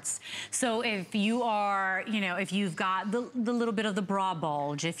parts. So if you are, you know, if you've got the little bit of the bra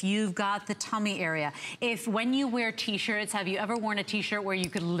bulge, if you've got the tummy area, if when you wear t-shirts, have you ever worn a t-shirt where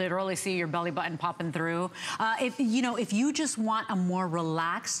you could literally see your belly button popping through? If you just want a more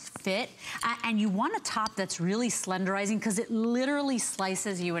relaxed fit, and you want a top that's really slenderizing because it literally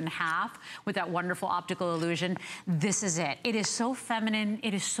slices you in half with that wonderful optical illusion, this is it. It is so feminine,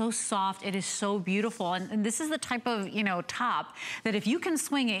 it is so soft, it is so beautiful, and this is the type of, you know, top that if you can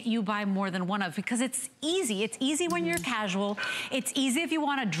swing it, you buy more than one of, because it's easy. It's easy when you're casual. It's easy if you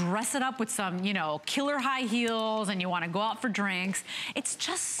want to dress it up with some, you know, killer high heels and you want to go out for drinks. It's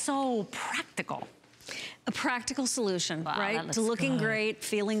just so practical. A practical solution, wow, right? To looking great,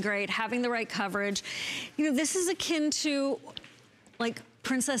 feeling great, having the right coverage. You know, this is akin to like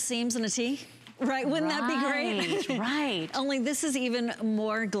princess seams in a tee. Right, wouldn't that be great? Right. Only this is even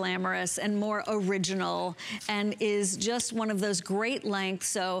more glamorous and more original and is just one of those great lengths.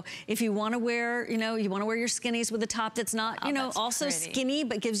 So if you want to wear, you know, you want to wear your skinnies with a top that's not, you know, also skinny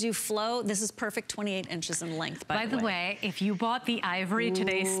but gives you flow, this is perfect. 28 inches in length, by the way. If you bought the ivory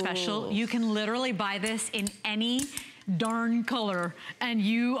today's special, you can literally buy this in any darn color, and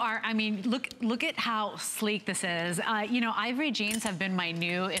you are, I mean, look at how sleek this is. You know, ivory jeans have been my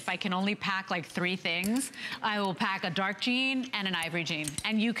new, if I can only pack like 3 things, I will pack a dark jean and an ivory jean.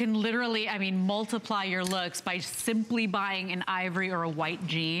 And you can literally, I mean, multiply your looks by simply buying an ivory or a white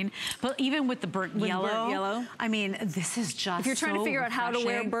jean. But even with the burnt yellow, I mean, this is just, if you're trying to figure out how to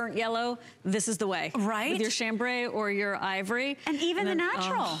wear burnt yellow, this is the way. Right? With your chambray or your ivory. And even the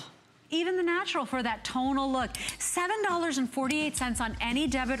natural. Even the natural for that tonal look. $7.48 on any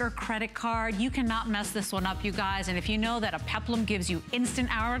debit or credit card. You cannot mess this one up, you guys. And if you know that a peplum gives you instant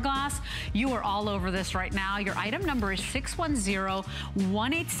hourglass, you are all over this right now. Your item number is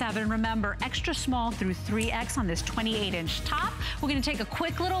 610187. Remember, extra small through 3X on this 28-inch top. We're gonna take a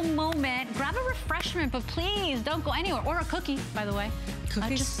quick little moment, grab a refreshment, but please don't go anywhere. Or a cookie, by the way.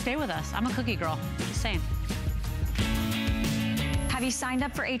 Just stay with us. I'm a cookie girl, just saying. Have you signed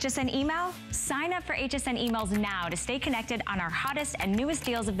up for HSN email? Sign up for HSN emails now to stay connected on our hottest and newest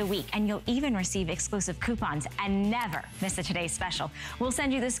deals of the week, and you'll even receive exclusive coupons and never miss a today's special. We'll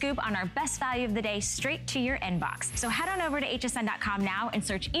send you the scoop on our best value of the day straight to your inbox. So head on over to hsn.com now and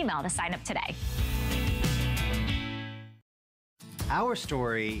search email to sign up today. Our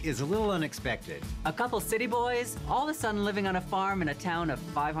story is a little unexpected. A couple city boys, all of a sudden living on a farm in a town of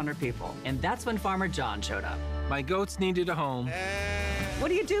 500 people. And that's when Farmer John showed up. My goats needed a home. What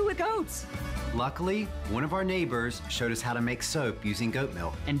do you do with goats? Luckily, one of our neighbors showed us how to make soap using goat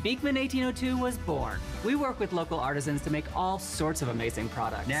milk. And Beekman 1802 was born. We work with local artisans to make all sorts of amazing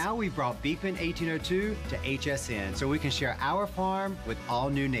products. Now we brought Beekman 1802 to HSN so we can share our farm with all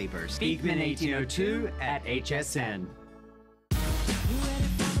new neighbors. Beekman 1802 at HSN.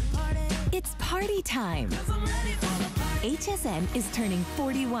 It's party time. HSN is turning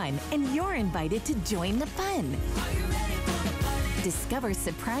 41, and you're invited to join the fun. Discover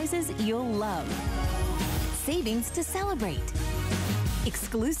surprises you'll love, savings to celebrate,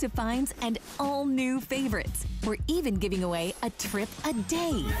 exclusive finds, and all new favorites. We're even giving away a trip a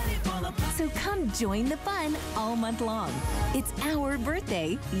day. So come join the fun all month long. It's our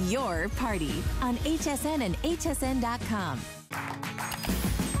birthday, your party, on HSN and hsn.com.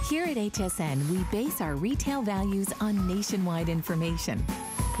 Here at HSN, we base our retail values on nationwide information.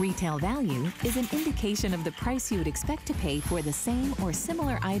 Retail value is an indication of the price you would expect to pay for the same or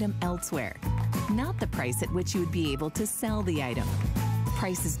similar item elsewhere, not the price at which you would be able to sell the item.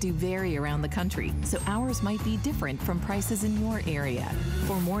 Prices do vary around the country, so ours might be different from prices in your area.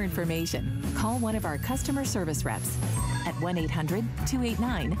 For more information, call one of our customer service reps at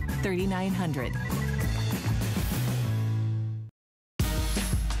 1-800-289-3900.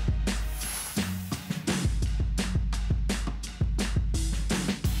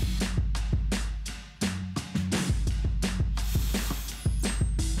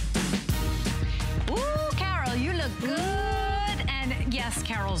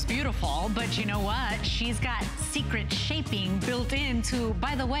 Carol's beautiful, but you know what? She's got secret shaping built into,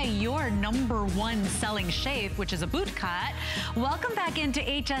 by the way, your #1 selling shape, which is a boot cut. Welcome back into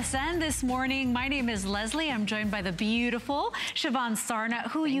HSN this morning. My name is Leslie. I'm joined by the beautiful Siobhan Sarna,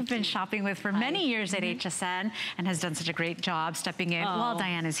 who you've been shopping with for many years at HSN and has done such a great job stepping in while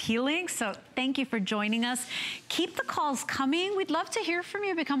Diane is healing. So thank you for joining us. Keep the calls coming. We'd love to hear from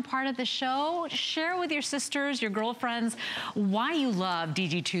you. Become part of the show. Share with your sisters, your girlfriends, why you love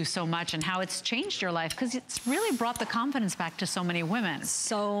DG2 so much and how it's changed your life, because it's really brought the confidence back to so many women.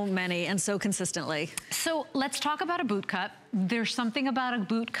 So many, and so consistently. So let's talk about a boot cut. There's something about a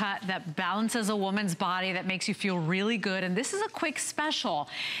boot cut that balances a woman's body that makes you feel really good. And this is a quick special.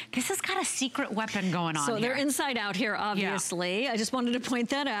 This has got a secret weapon going on So here. they're inside out here, obviously. Yeah. I just wanted to point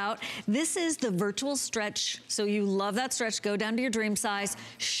that out. This is the virtual stretch. So you love that stretch. Go down to your dream size.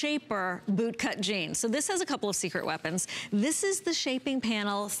 Shaper boot cut jeans. So this has a couple of secret weapons. This is the shaping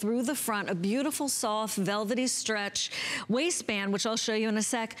panel through the front. A beautiful, soft, velvety stretch. Waistband, which I'll show you in a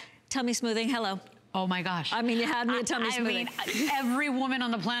sec. Tummy smoothing. Hello. Oh my gosh. I mean, you had me a tummy smoothing. I mean, every woman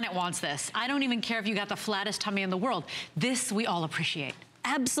on the planet wants this. I don't even care if you got the flattest tummy in the world. This we all appreciate.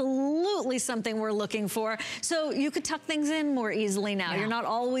 Absolutely something we're looking for. So you could tuck things in more easily now. Yeah. You're not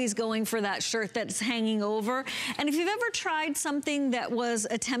always going for that shirt that's hanging over. And if you've ever tried something that was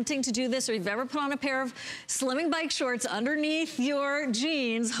attempting to do this, or you've ever put on a pair of slimming bike shorts underneath your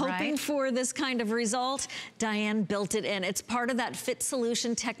jeans, hoping for this kind of result, Diane built it in. It's part of that Fit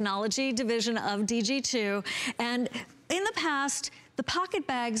Solution Technology division of DG2. And in the past, the pocket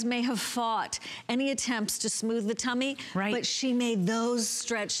bags may have fought any attempts to smooth the tummy, but she made those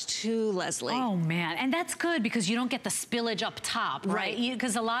stretch too, Leslie. Oh man, and that's good because you don't get the spillage up top, right?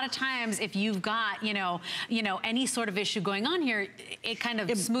 Because a lot of times if you've got, you know, any sort of issue going on here, it kind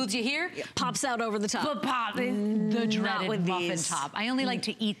of smooths you here. It pops out over the top. The dreaded muffin top. I only like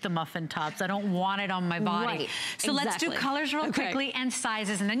to eat the muffin tops. I don't want it on my body. So let's do colors real quickly and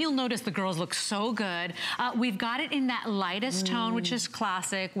sizes, and then you'll notice the girls look so good. We've got it in that lightest tone, which is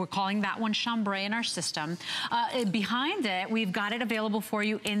classic. We're calling that one chambray in our system. Behind it, we've got it available for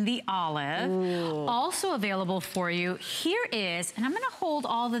you in the olive. Also available for you, here is, and I'm gonna hold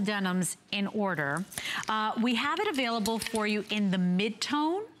all the denims in order. We have it available for you in the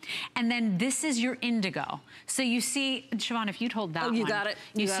mid-tone, and then this is your indigo. So you see, Siobhan, if you'd hold that one. You got it.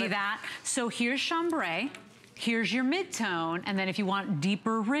 You see that? So here's chambray. Here's your mid-tone, and then if you want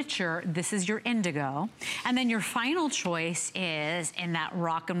deeper, richer, this is your indigo. And then your final choice is in that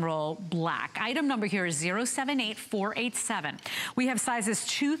rock and roll black. Item number here is 078487. We have sizes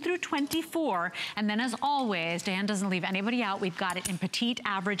 2 through 24, and then as always, Diane doesn't leave anybody out. We've got it in petite,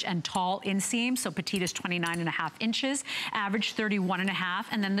 average, and tall inseam. So petite is 29.5 inches, average 31.5,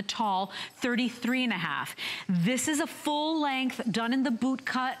 and then the tall 33.5. This is a full length done in the boot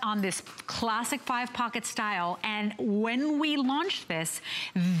cut on this classic 5-pocket style. And when we launched this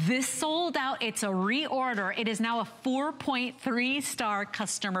sold out. It's a reorder. It is now a 4.3-star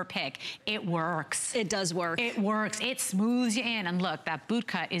customer pick. It works. It does work. It works. It smooths you in. And look, that boot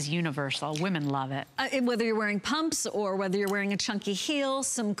cut is universal. Women love it. Whether you're wearing pumps or whether you're wearing a chunky heel,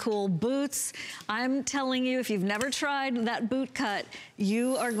 some cool boots, I'm telling you, if you've never tried that boot cut,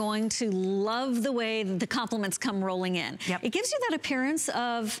 you are going to love the way the compliments come rolling in. It gives you that appearance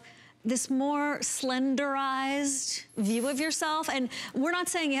of this more slenderized view of yourself. And we're not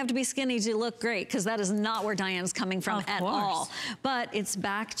saying you have to be skinny to look great, because that is not where Diane's coming from at all. But it's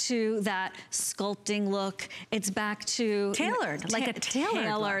back to that sculpting look. It's back to tailored, like a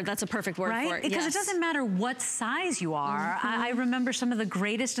tailored. That's a perfect word for it. Because it doesn't matter what size you are. I remember some of the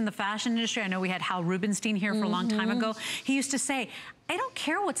greatest in the fashion industry. I know we had Hal Rubenstein here for a long time ago. He used to say, I don't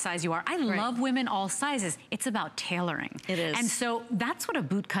care what size you are. I love women all sizes. It's about tailoring. It is. And so that's what a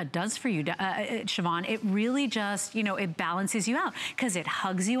boot cut does for you, Siobhan. It really just, it balances you out because it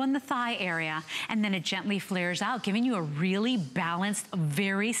hugs you on the thigh area and then it gently flares out, giving you a really balanced,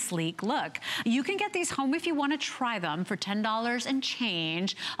 very sleek look. You can get these home if you want to try them for $10 and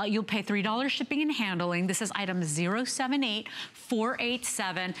change. You'll pay $3 shipping and handling. This is item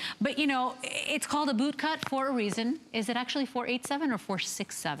 078487. But it's called a boot cut for a reason. Is it actually 487 or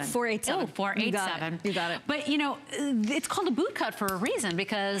 467? 487. Oh, 487. You got it. But it's called a boot cut for a reason,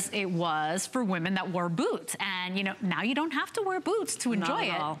 because it was for women that wore boots. And now you don't have to wear boots to enjoy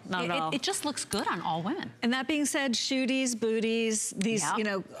it. Not at all. It just looks good on all women. And that being said, shooties, booties, these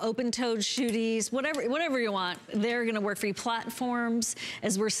open-toed shooties, whatever you want, they're gonna work for you. Platforms,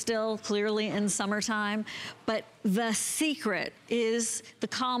 as we're still clearly in summertime. But the secret is the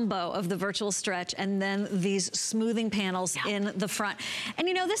combo of the virtual stretch and then these smoothing panels in the front. And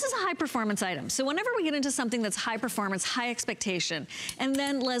you know, this is a high performance item. So whenever we get into something that's high performance, high expectation, and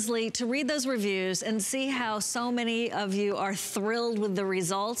then Leslie, to read those reviews and see how so many of you are thrilled with the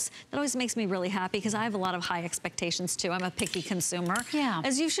results, that always makes me really happy because I have a lot of high expectations too. I'm a picky consumer,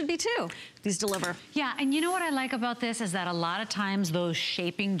 as you should be too. These deliver. Yeah, and you know what I like about this is that a lot of times those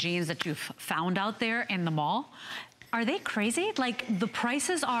shaping jeans that you've found out there in the mall, are they crazy? Like, the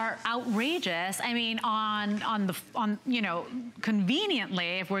prices are outrageous. I mean, on you know,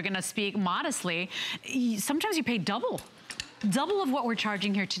 conveniently, if we're gonna speak modestly, sometimes you pay double of what we're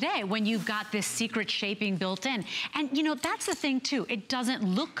charging here today when you've got this secret shaping built in. And you know, that's the thing too. It doesn't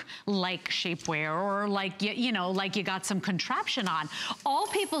look like shapewear or like, you know, like you got some contraption on. All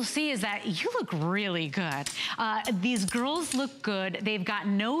people see is that you look really good. These girls look good. They've got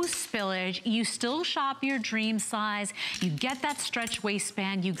no spillage. You still shop your dream size. You get that stretch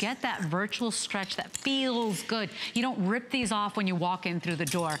waistband. You get that virtual stretch that feels good. You don't rip these off when you walk in through the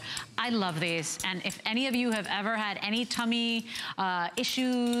door. I love these. And if any of you have ever had any tummy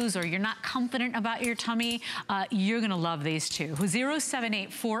issues or you're not confident about your tummy, you're gonna love these too.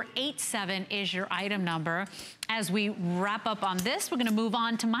 078487 is your item number. As we wrap up on this, we're gonna move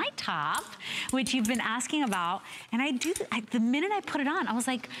on to my top, which you've been asking about. And the minute I put it on, I was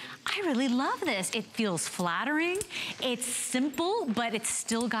like, I really love this. It feels flattering. It's simple, but it's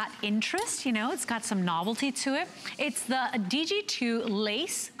still got interest, you know, it's got some novelty to it. It's the DG2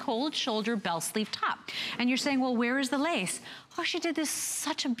 lace cold shoulder bell sleeve top. And you're saying, well, where is the lace? Oh, she did this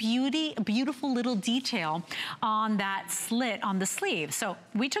such a beautiful little detail on that slit on the sleeve. So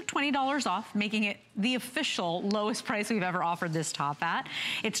we took $20 off, making it the official lowest price we've ever offered this top at.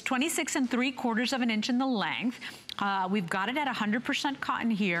 It's 26 3/4 of an inch in the length. We've got it at 100%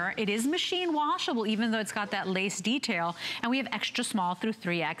 cotton here. It is machine washable, even though it's got that lace detail. And we have extra small through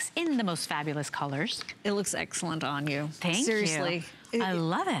 3X in the most fabulous colors. It looks excellent on you. Thank you. Seriously. I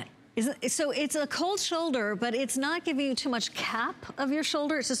love it. So it's a cold shoulder, but it's not giving you too much cap of your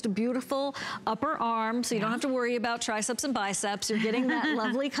shoulder. It's just a beautiful upper arm, so you don't have to worry about triceps and biceps. You're getting that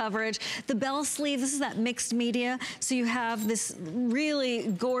lovely coverage. The bell sleeve, this is that mixed media, so you have this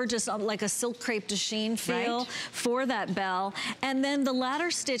really gorgeous, like a silk crepe de chine feel for that bell. And then the ladder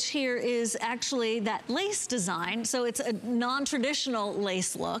stitch here is actually that lace design, so it's a non-traditional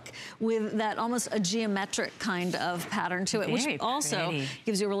lace look with that almost a geometric kind of pattern to it, which also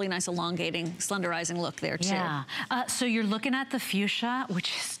gives you a really nice elongating, slenderizing look there too. Yeah, so you're looking at the fuchsia,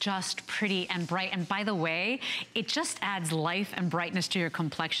 which is just pretty and bright. And by the way, it just adds life and brightness to your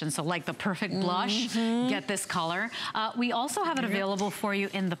complexion. So like the perfect blush, get this color. We also have it available for you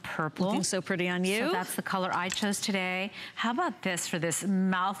in the purple. Looking so pretty on you. So that's the color I chose today. How about this for this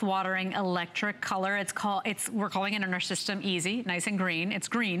mouth-watering electric color? We're calling it in our system Easy, nice and green. It's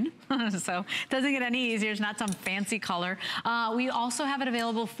green, so it doesn't get any easier. It's not some fancy color. We also have it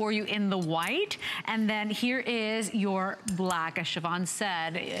available for you in the white, and then here is your black. As Siobhan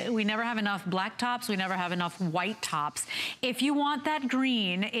said, we never have enough black tops, we never have enough white tops. If you want that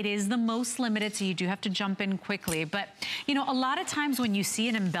green, it is the most limited, so you do have to jump in quickly. But you know, a lot of times when you see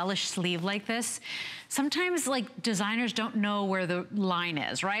an embellished sleeve like this, sometimes like designers don't know where the line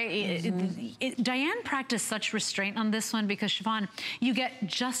is, right? Diane practiced such restraint on this one because, Siobhan, you get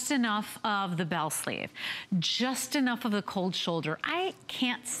just enough of the bell sleeve, just enough of the cold shoulder. I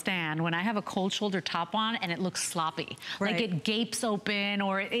can't stand when I have a cold shoulder top on and it looks sloppy. Like it gapes open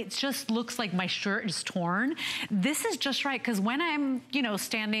or it just looks like my shirt is torn. This is just right, because when I'm, you know,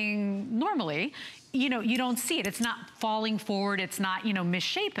 standing normally, you know, you don't see it. It's not falling forward. It's not, you know,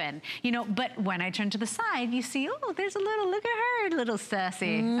 misshapen, you know, but when I turn to the side, you see, oh, there's a little, look at her, little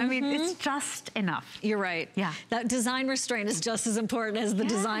sassy. I mean, it's just enough. You're right. Yeah. That design restraint is just as important as the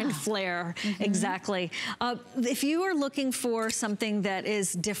design flair. Exactly. If you are looking for something that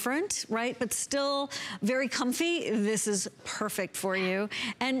is different, right, but still very comfy, this is perfect for you.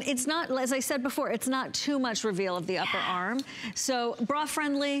 And it's not, as I said before, it's not too much reveal of the upper arm. So bra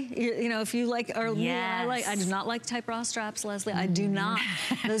friendly, you know, if you like, I do not like tight bra straps, Leslie. I do not.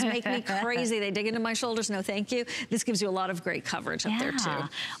 Those make me crazy. They dig into my shoulders. No, thank you. This gives you a lot of great coverage up there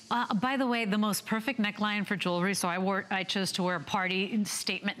too. By the way, the most perfect neckline for jewelry. So I chose to wear a party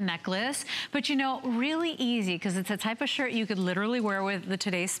statement necklace, but you know, really easy because it's a type of shirt you could literally wear with the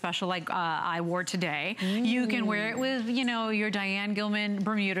today's special, like I wore today. You can wear it with, you know, your Diane Gilman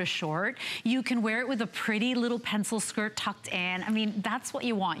Bermuda short. You can wear it with a pretty little pencil skirt tucked in. I mean, that's what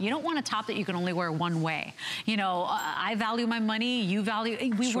you want. You don't want a top that you can only wear wear one way. You know, I value my money, you value,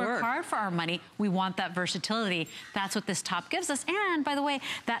 we work hard for our money. We want that versatility. That's what this top gives us. And by the way,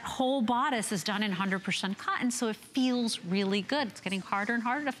 that whole bodice is done in 100% cotton, so it feels really good. It's getting harder and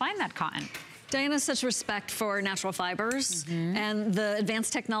harder to find that cotton. Diane has such respect for natural fibers and the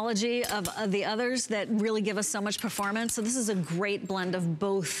advanced technology of the others that really give us so much performance. So this is a great blend of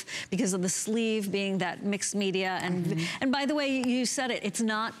both because of the sleeve being that mixed media. And by the way, you said it, it's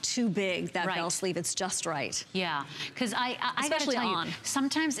not too big, that bell sleeve. It's just right. Yeah, because I especially gotta tell on. you,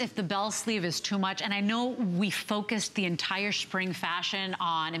 sometimes if the bell sleeve is too much, and I know we focused the entire spring fashion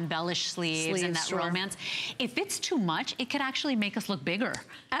on embellished sleeves and that romance. If it's too much, it could actually make us look bigger.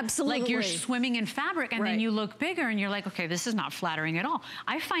 Absolutely. Like you're swimming in fabric and then you look bigger and you're like, okay, this is not flattering at all.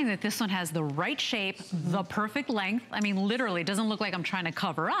 I find that this one has the right shape, the perfect length. I mean, literally, it doesn't look like I'm trying to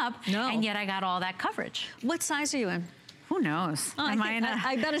cover up, and yet I got all that coverage. What size are you in? Who knows? Oh,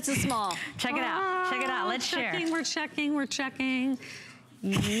 I bet it's a small. Check it out. Check it out. Let's share. We're checking.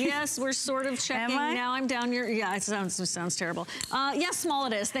 Yes, we're sort of checking. Now I'm down your, it sounds terrible. Yes, small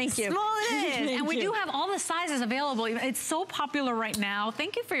it is, thank you. Small it is, and we do have all the sizes available. It's so popular right now.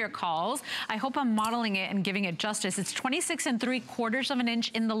 Thank you for your calls. I hope I'm modeling it and giving it justice. It's 26 3/4 of an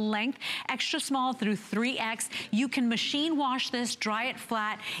inch in the length, extra small through 3X. You can machine wash this, dry it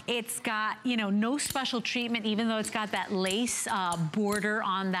flat. It's got, you know, no special treatment, even though it's got that lace border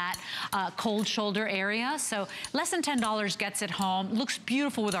on that cold shoulder area. So less than $10 gets it home. Looks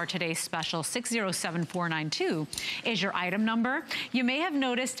beautiful with our today's special. 607492 is your item number. You may have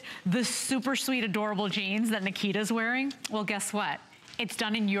noticed the super sweet, adorable jeans that Nikita's wearing. Well, guess what? It's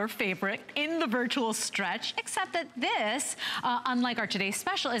done in your favorite, in the virtual stretch, except that this, unlike our today's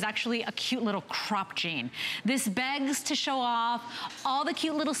special, is actually a cute little crop jean. This begs to show off all the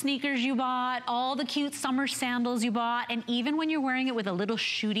cute little sneakers you bought, all the cute summer sandals you bought, and even when you're wearing it with a little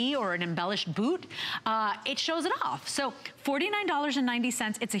shooty or an embellished boot, it shows it off. So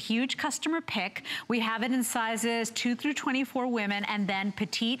 $49.90, it's a huge customer pick. We have it in sizes 2 through 24 women, and then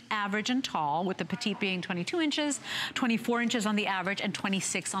petite, average, and tall, with the petite being 22 inches, 24 inches on the average, and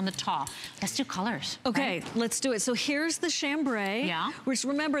 26 on the tall. Let's do colors. Okay, let's do it. So here's the chambray, which,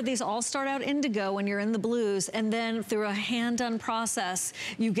 remember, these all start out indigo when you're in the blues, and then through a hand-done process,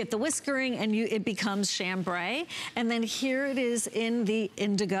 you get the whiskering and it becomes chambray. And then here it is in the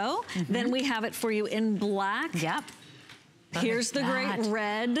indigo. Then we have it for you in black. Here's the great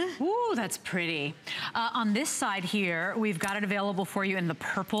red. Ooh, that's pretty. On this side here, we've got it available for you in the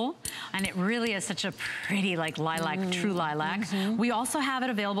purple, and it really is such a pretty, like, lilac, true lilac. We also have it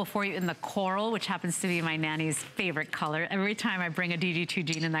available for you in the coral, which happens to be my nanny's favorite color. Every time I bring a DG2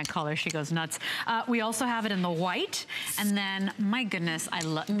 jean in that color, she goes nuts. We also have it in the white, and then, my goodness, I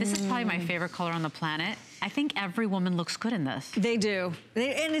love, this is probably my favorite color on the planet. I think every woman looks good in this. They do.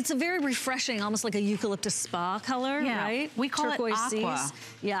 And it's a very refreshing, almost like a eucalyptus spa color, right? We call Turquoise it aqua.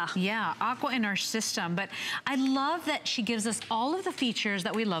 seas. Yeah, aqua in our system. But I love that she gives us all of the features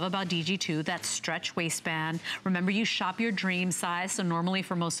that we love about DG2, that stretch waistband. Remember, you shop your dream size, so normally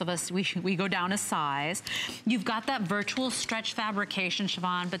for most of us, we go down a size. You've got that virtual stretch fabrication,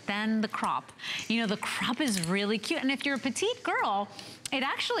 Siobhan, but then the crop. You know, the crop is really cute. And if you're a petite girl, it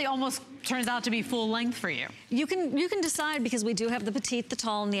actually almost turns out to be full length for you. You can decide, because we do have the petite, the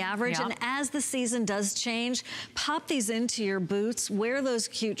tall, and the average. And as the season does change, pop these into your boots, wear those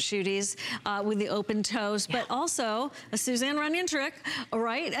cute shooties with the open toes, but also a Suzanne Runyon trick, all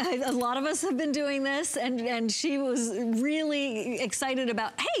right? A lot of us have been doing this, and she was really excited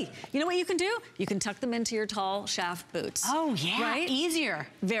about, hey, you know what you can do? You can tuck them into your tall shaft boots. Oh, yeah, right? Easier.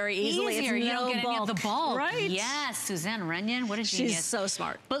 Very easily. Easier, it's you don't get any of the bulk. Right? Yes, Suzanne Runyon, what a genius. She's so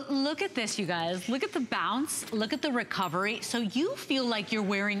smart. But look at this, you guys. Look at the bounce, look at the recovery. So you feel like you're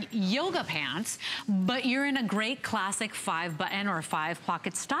wearing yoga pants, but you're in a great classic 5-button or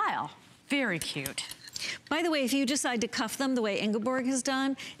 5-pocket style. Very cute. By the way, if you decide to cuff them the way Ingeborg has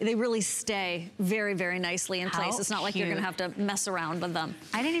done, they really stay very, very nicely in place. It's not like you're gonna have to mess around with them.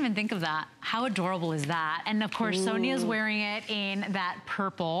 I didn't even think of that. How adorable is that? And of course, Sonia's wearing it in that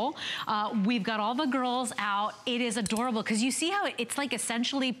purple. We've got all the girls out. It is adorable, because you see how it's like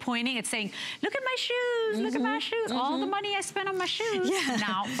essentially pointing, it's saying, look at my shoes, look at my shoes, all the money I spent on my shoes.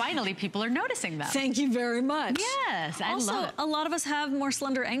 Now, finally, people are noticing them. Thank you very much. Yes, I love it. Also, a lot of us have more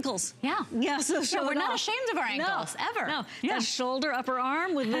slender ankles. Yeah, so we're not not ashamed of our ankles, ever. No, yeah. that shoulder, upper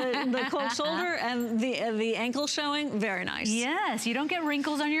arm with the cold shoulder and the ankle showing, very nice. Yes, you don't get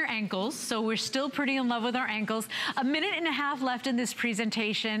wrinkles on your ankles, so we're still pretty in love with our ankles. A minute and a half left in this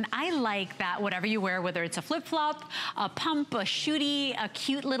presentation. I like that whatever you wear, whether it's a flip-flop, a pump, a shooty, a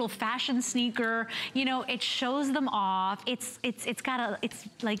cute little fashion sneaker, you know, it shows them off. It's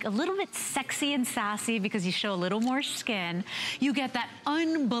like a little bit sexy and sassy because you show a little more skin. You get that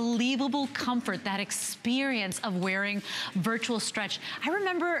unbelievable comfort, that experience of wearing virtual stretch. I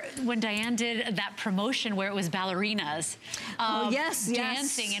remember when Diane did that promotion where it was ballerinas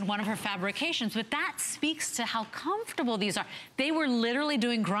dancing in one of her fabrications, but that speaks to how comfortable these are. They were literally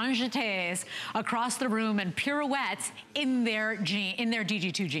doing grand jetés across the room and pirouettes in their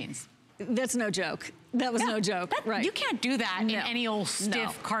DG2 jeans. That's no joke. That was no joke, right. You can't do that in any old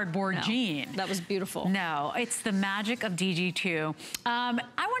stiff cardboard jean. That was beautiful. No, it's the magic of DG2. I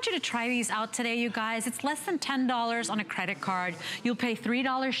want you to try these out today, you guys. It's less than $10 on a credit card. You'll pay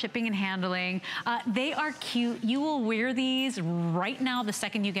 $3 shipping and handling. They are cute. You will wear these right now the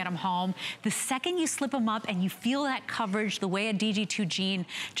second you get them home. The second you slip them up and you feel that coverage, the way a DG2 jean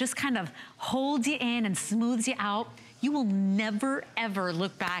just kind of holds you in and smooths you out, you will never, ever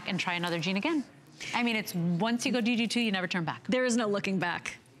look back and try another jean again. I mean, it's once you go DG2, you never turn back. There is no looking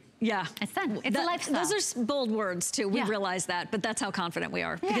back. Yeah. It's done. It's a lifestyle. Those are bold words, too. We realize that, but that's how confident we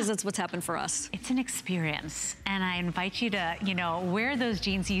are, because that's what's happened for us. It's an experience, and I invite you to, you know, wear those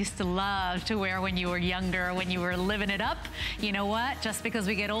jeans you used to love to wear when you were younger, when you were living it up. You know what? Just because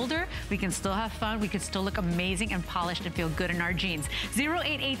we get older, we can still have fun. We can still look amazing and polished and feel good in our jeans.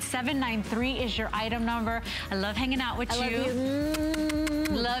 088793 is your item number. I love hanging out with you.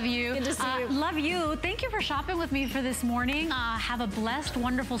 Love you. Good to see you. Love you. Thank you for shopping with me for this morning. Have a blessed,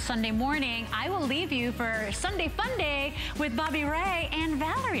 wonderful Sunday morning. I will leave you for Sunday Fun Day with Bobby Ray and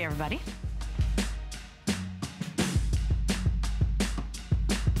Valerie, everybody.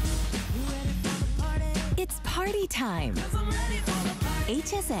 It's party time.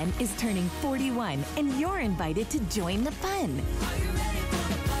 HSN is turning 41, and you're invited to join the fun.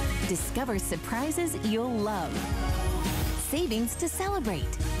 Discover surprises you'll love. Savings to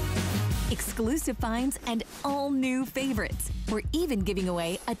celebrate. Exclusive finds and all new favorites. We're even giving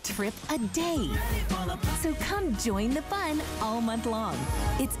away a trip a day. So come join the fun all month long.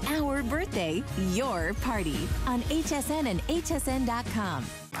 It's our birthday, your party on HSN and hsn.com.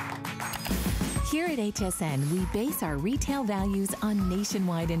 Here at HSN, we base our retail values on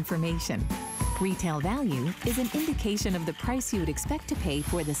nationwide information. Retail value is an indication of the price you would expect to pay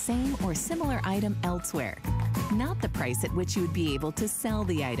for the same or similar item elsewhere, not the price at which you would be able to sell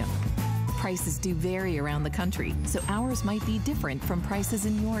the item. Prices do vary around the country, so ours might be different from prices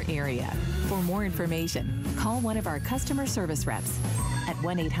in your area. For more information, call one of our customer service reps at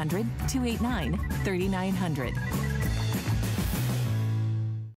 1-800-289-3900.